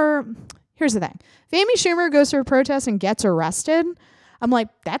never. Here's the thing. If Amy Schumer goes to a protest and gets arrested, I'm like,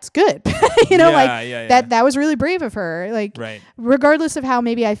 that's good. That was really brave of her. Like, regardless of how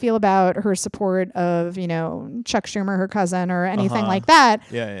maybe I feel about her support of, Chuck Schumer, her cousin, or anything like that.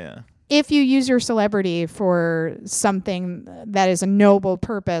 Yeah. If you use your celebrity for something that is a noble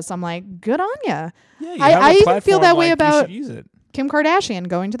purpose, I'm like, good on ya. Yeah, I even feel that way about Kim Kardashian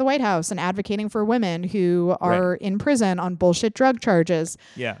going to the White House and advocating for women who are in prison on bullshit drug charges.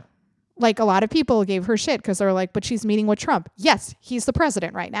 Yeah. like a lot of people gave her shit because they're like, but she's meeting with Trump. Yes, he's the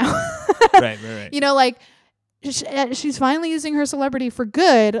president right now. Right. You know, like she's finally using her celebrity for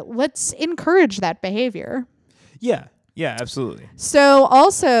good. Let's encourage that behavior. Yeah, absolutely. So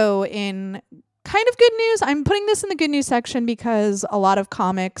also in kind of good news, I'm putting this in the good news section because a lot of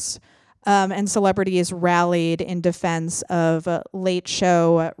comics and celebrities rallied in defense of Late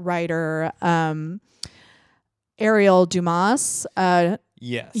Show writer Ariel Dumas.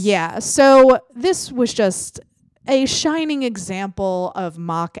 Yes. Yeah. So this was just a shining example of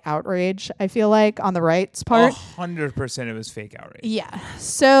mock outrage, I feel like, on the right's part. 100% it was fake outrage. Yeah.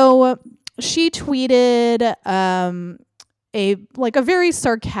 So she tweeted a very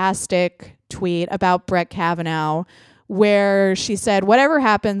sarcastic tweet about Brett Kavanaugh where she said, "Whatever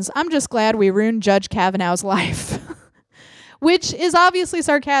happens, I'm just glad we ruined Judge Kavanaugh's life." Which is obviously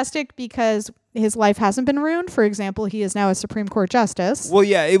sarcastic because his life hasn't been ruined. For example, he is now a Supreme Court justice. Well,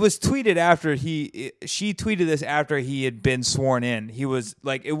 yeah, it was tweeted after she tweeted this after he had been sworn in. He was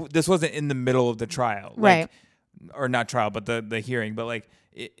like, this wasn't in the middle of the trial. Right. Or not trial, but the hearing. But like,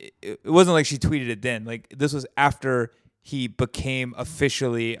 it wasn't like she tweeted it then. Like, this was after he became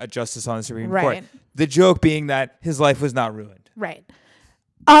officially a justice on the Supreme Court. The joke being that his life was not ruined. Right.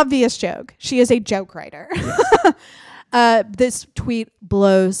 Obvious joke. She is a joke writer. Yes. This tweet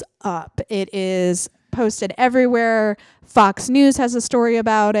blows up. It is posted everywhere. Fox News has a story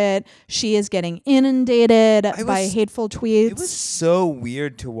about it. She is getting inundated by hateful tweets. It was so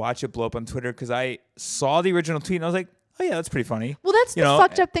weird to watch it blow up on Twitter because I saw the original tweet and I was like, oh yeah, that's pretty funny. Well, that's the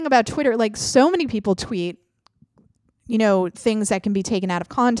fucked up thing about Twitter. Like, so many people tweet, you know, things that can be taken out of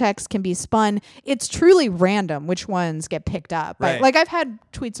context, can be spun. It's truly random which ones get picked up. Right. Like, I've had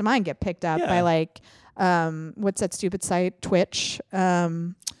tweets of mine get picked up by like, what's that stupid site? Twitch.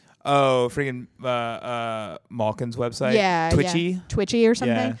 Freaking Malkin's website. Yeah. Twitchy. Yeah. Twitchy or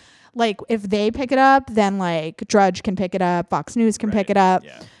something. Yeah. Like, if they pick it up, then like Drudge can pick it up, Fox News can pick it up.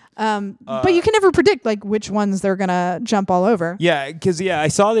 Yeah. But you can never predict like which ones they're gonna jump all over. Yeah, because I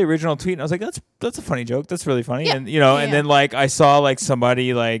saw the original tweet and I was like, that's a funny joke. That's really funny. Yeah. And and then like I saw like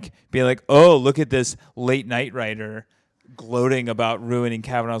somebody like being like, oh, look at this late night writer gloating about ruining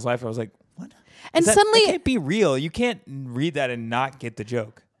Kavanaugh's life. I was like, what? And suddenly, that can't be real. You can't read that and not get the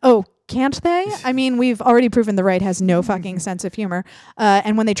joke. Oh, can't they? I mean, we've already proven the right has no fucking sense of humor.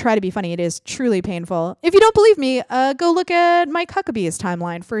 And when they try to be funny, it is truly painful. If you don't believe me, go look at Mike Huckabee's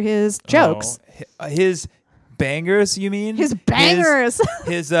timeline for his jokes. His bangers, you mean? His bangers.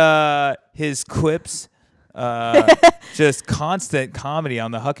 His quips. Just constant comedy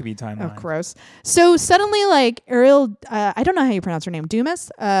on the Huckabee timeline. Oh, gross. So suddenly, like, Ariel, I don't know how you pronounce her name,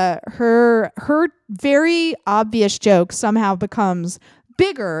 Dumas, her very obvious joke somehow becomes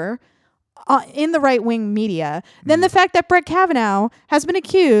bigger in the right-wing media than the fact that Brett Kavanaugh has been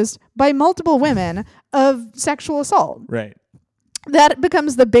accused by multiple women of sexual assault. Right. That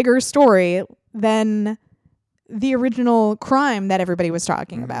becomes the bigger story than the original crime that everybody was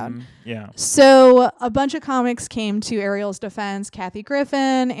talking about. Yeah. So a bunch of comics came to Ariel's defense. Kathy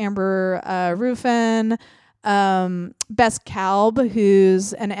Griffin, Amber Ruffin, Bess Kalb,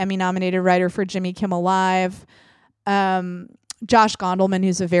 who's an Emmy-nominated writer for Jimmy Kimmel Live, Josh Gondelman,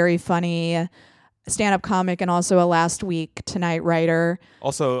 who's a very funny stand-up comic and also a Last Week Tonight writer.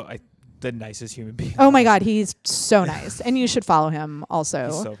 Also, the nicest human being. Oh my God, he's so nice. And you should follow him also.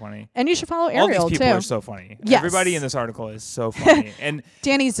 He's so funny. And you should follow Ariel, all these people too. are so funny. Yes. Everybody in this article is so funny. And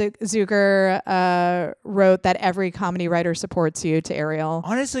Danny Zucker wrote that every comedy writer supports you to Ariel.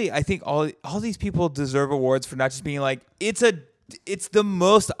 Honestly, I think all these people deserve awards for not just being like, it's the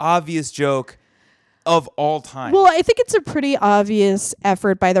most obvious joke of all time. Well, I think it's a pretty obvious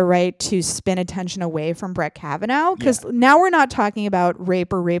effort by the right to spin attention away from Brett Kavanaugh, because now we're not talking about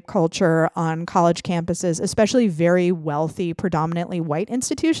rape or rape culture on college campuses, especially very wealthy, predominantly white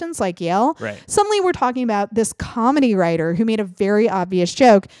institutions like Yale. Right. Suddenly we're talking about this comedy writer who made a very obvious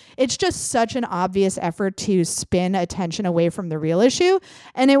joke. It's just such an obvious effort to spin attention away from the real issue.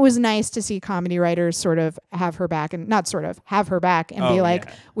 And it was nice to see comedy writers sort of have her back, and not sort of have her back and be like,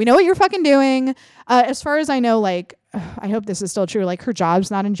 we know what you're fucking doing. As far as I know, like, I hope this is still true, like, her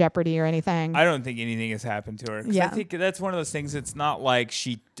job's not in jeopardy or anything. I don't think anything has happened to her. Yeah. I think that's one of those things. It's not like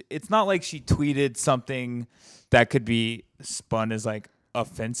she tweeted something that could be spun as like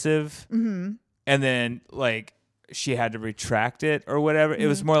offensive, and then like she had to retract it or whatever. It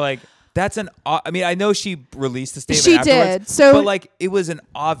was more like, I mean, I know she released a statement afterwards, did. So, but like, it was an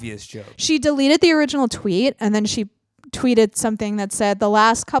obvious joke. She deleted the original tweet and then she tweeted something that said, "The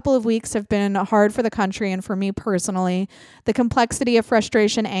last couple of weeks have been hard for the country and for me personally. The complexity of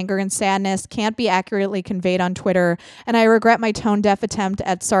frustration, anger, and sadness can't be accurately conveyed on Twitter, and I regret my tone-deaf attempt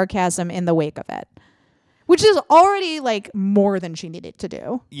at sarcasm in the wake of it." Which is already like more than she needed to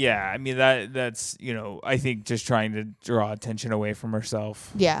do. Yeah, I mean that's I think just trying to draw attention away from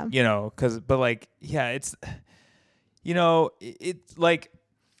herself. Yeah. But like, yeah, it's it's like,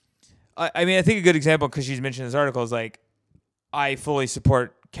 I mean, I think a good example, because she's mentioned this article, is like, I fully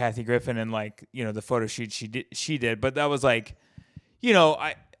support Kathy Griffin and like the photo shoot she did, but that was like,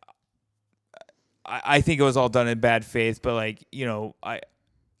 I think it was all done in bad faith, but like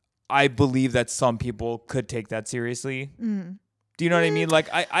I believe that some people could take that seriously. Mm. Do you know what I mean? Like,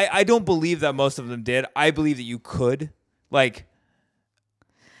 I don't believe that most of them did. I believe that you could. Like,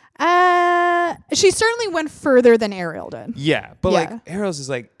 she certainly went further than Ariel did. Yeah, but like Ariel's is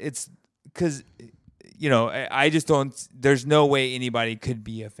like, it's because I just don't. There's no way anybody could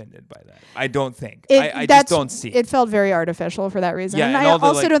be offended by that. I don't think. I just don't see. It felt very artificial for that reason. Yeah, and I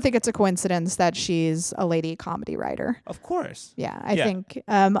also don't think it's a coincidence that she's a lady comedy writer. Of course. Yeah, I think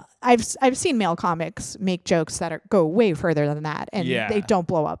I've seen male comics make jokes that go way further than that, and they don't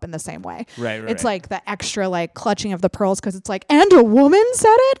blow up in the same way. Right. It's like the extra like clutching of the pearls, because it's like, and a woman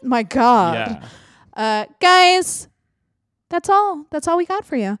said it. My God. Yeah. Guys, that's all. That's all we got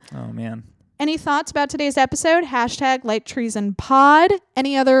for you. Oh man. Any thoughts about today's episode? # Light Treason Pod.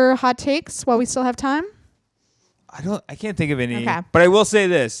 Any other hot takes while we still have time? I can't think of any. Okay. But I will say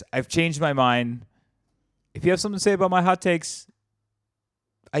this. I've changed my mind. If you have something to say about my hot takes,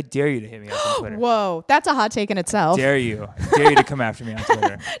 I dare you to hit me up on Twitter. Whoa, that's a hot take in itself. Dare you to come after me on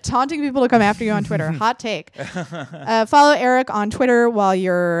Twitter. Taunting people to come after you on Twitter. Hot take. Follow Eric on Twitter while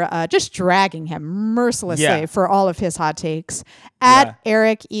you're just dragging him mercilessly for all of his hot takes. At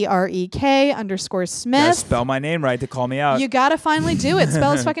Eric, EREK_Smith. Gotta spell my name right to call me out. You gotta finally do it.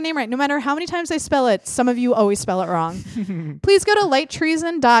 Spell his fucking name right. No matter how many times I spell it, some of you always spell it wrong. Please go to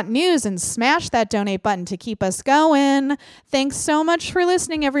lighttreason.news and smash that donate button to keep us going. Thanks so much for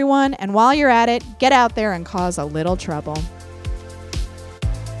listening, everyone. And while you're at it, get out there and cause a little trouble.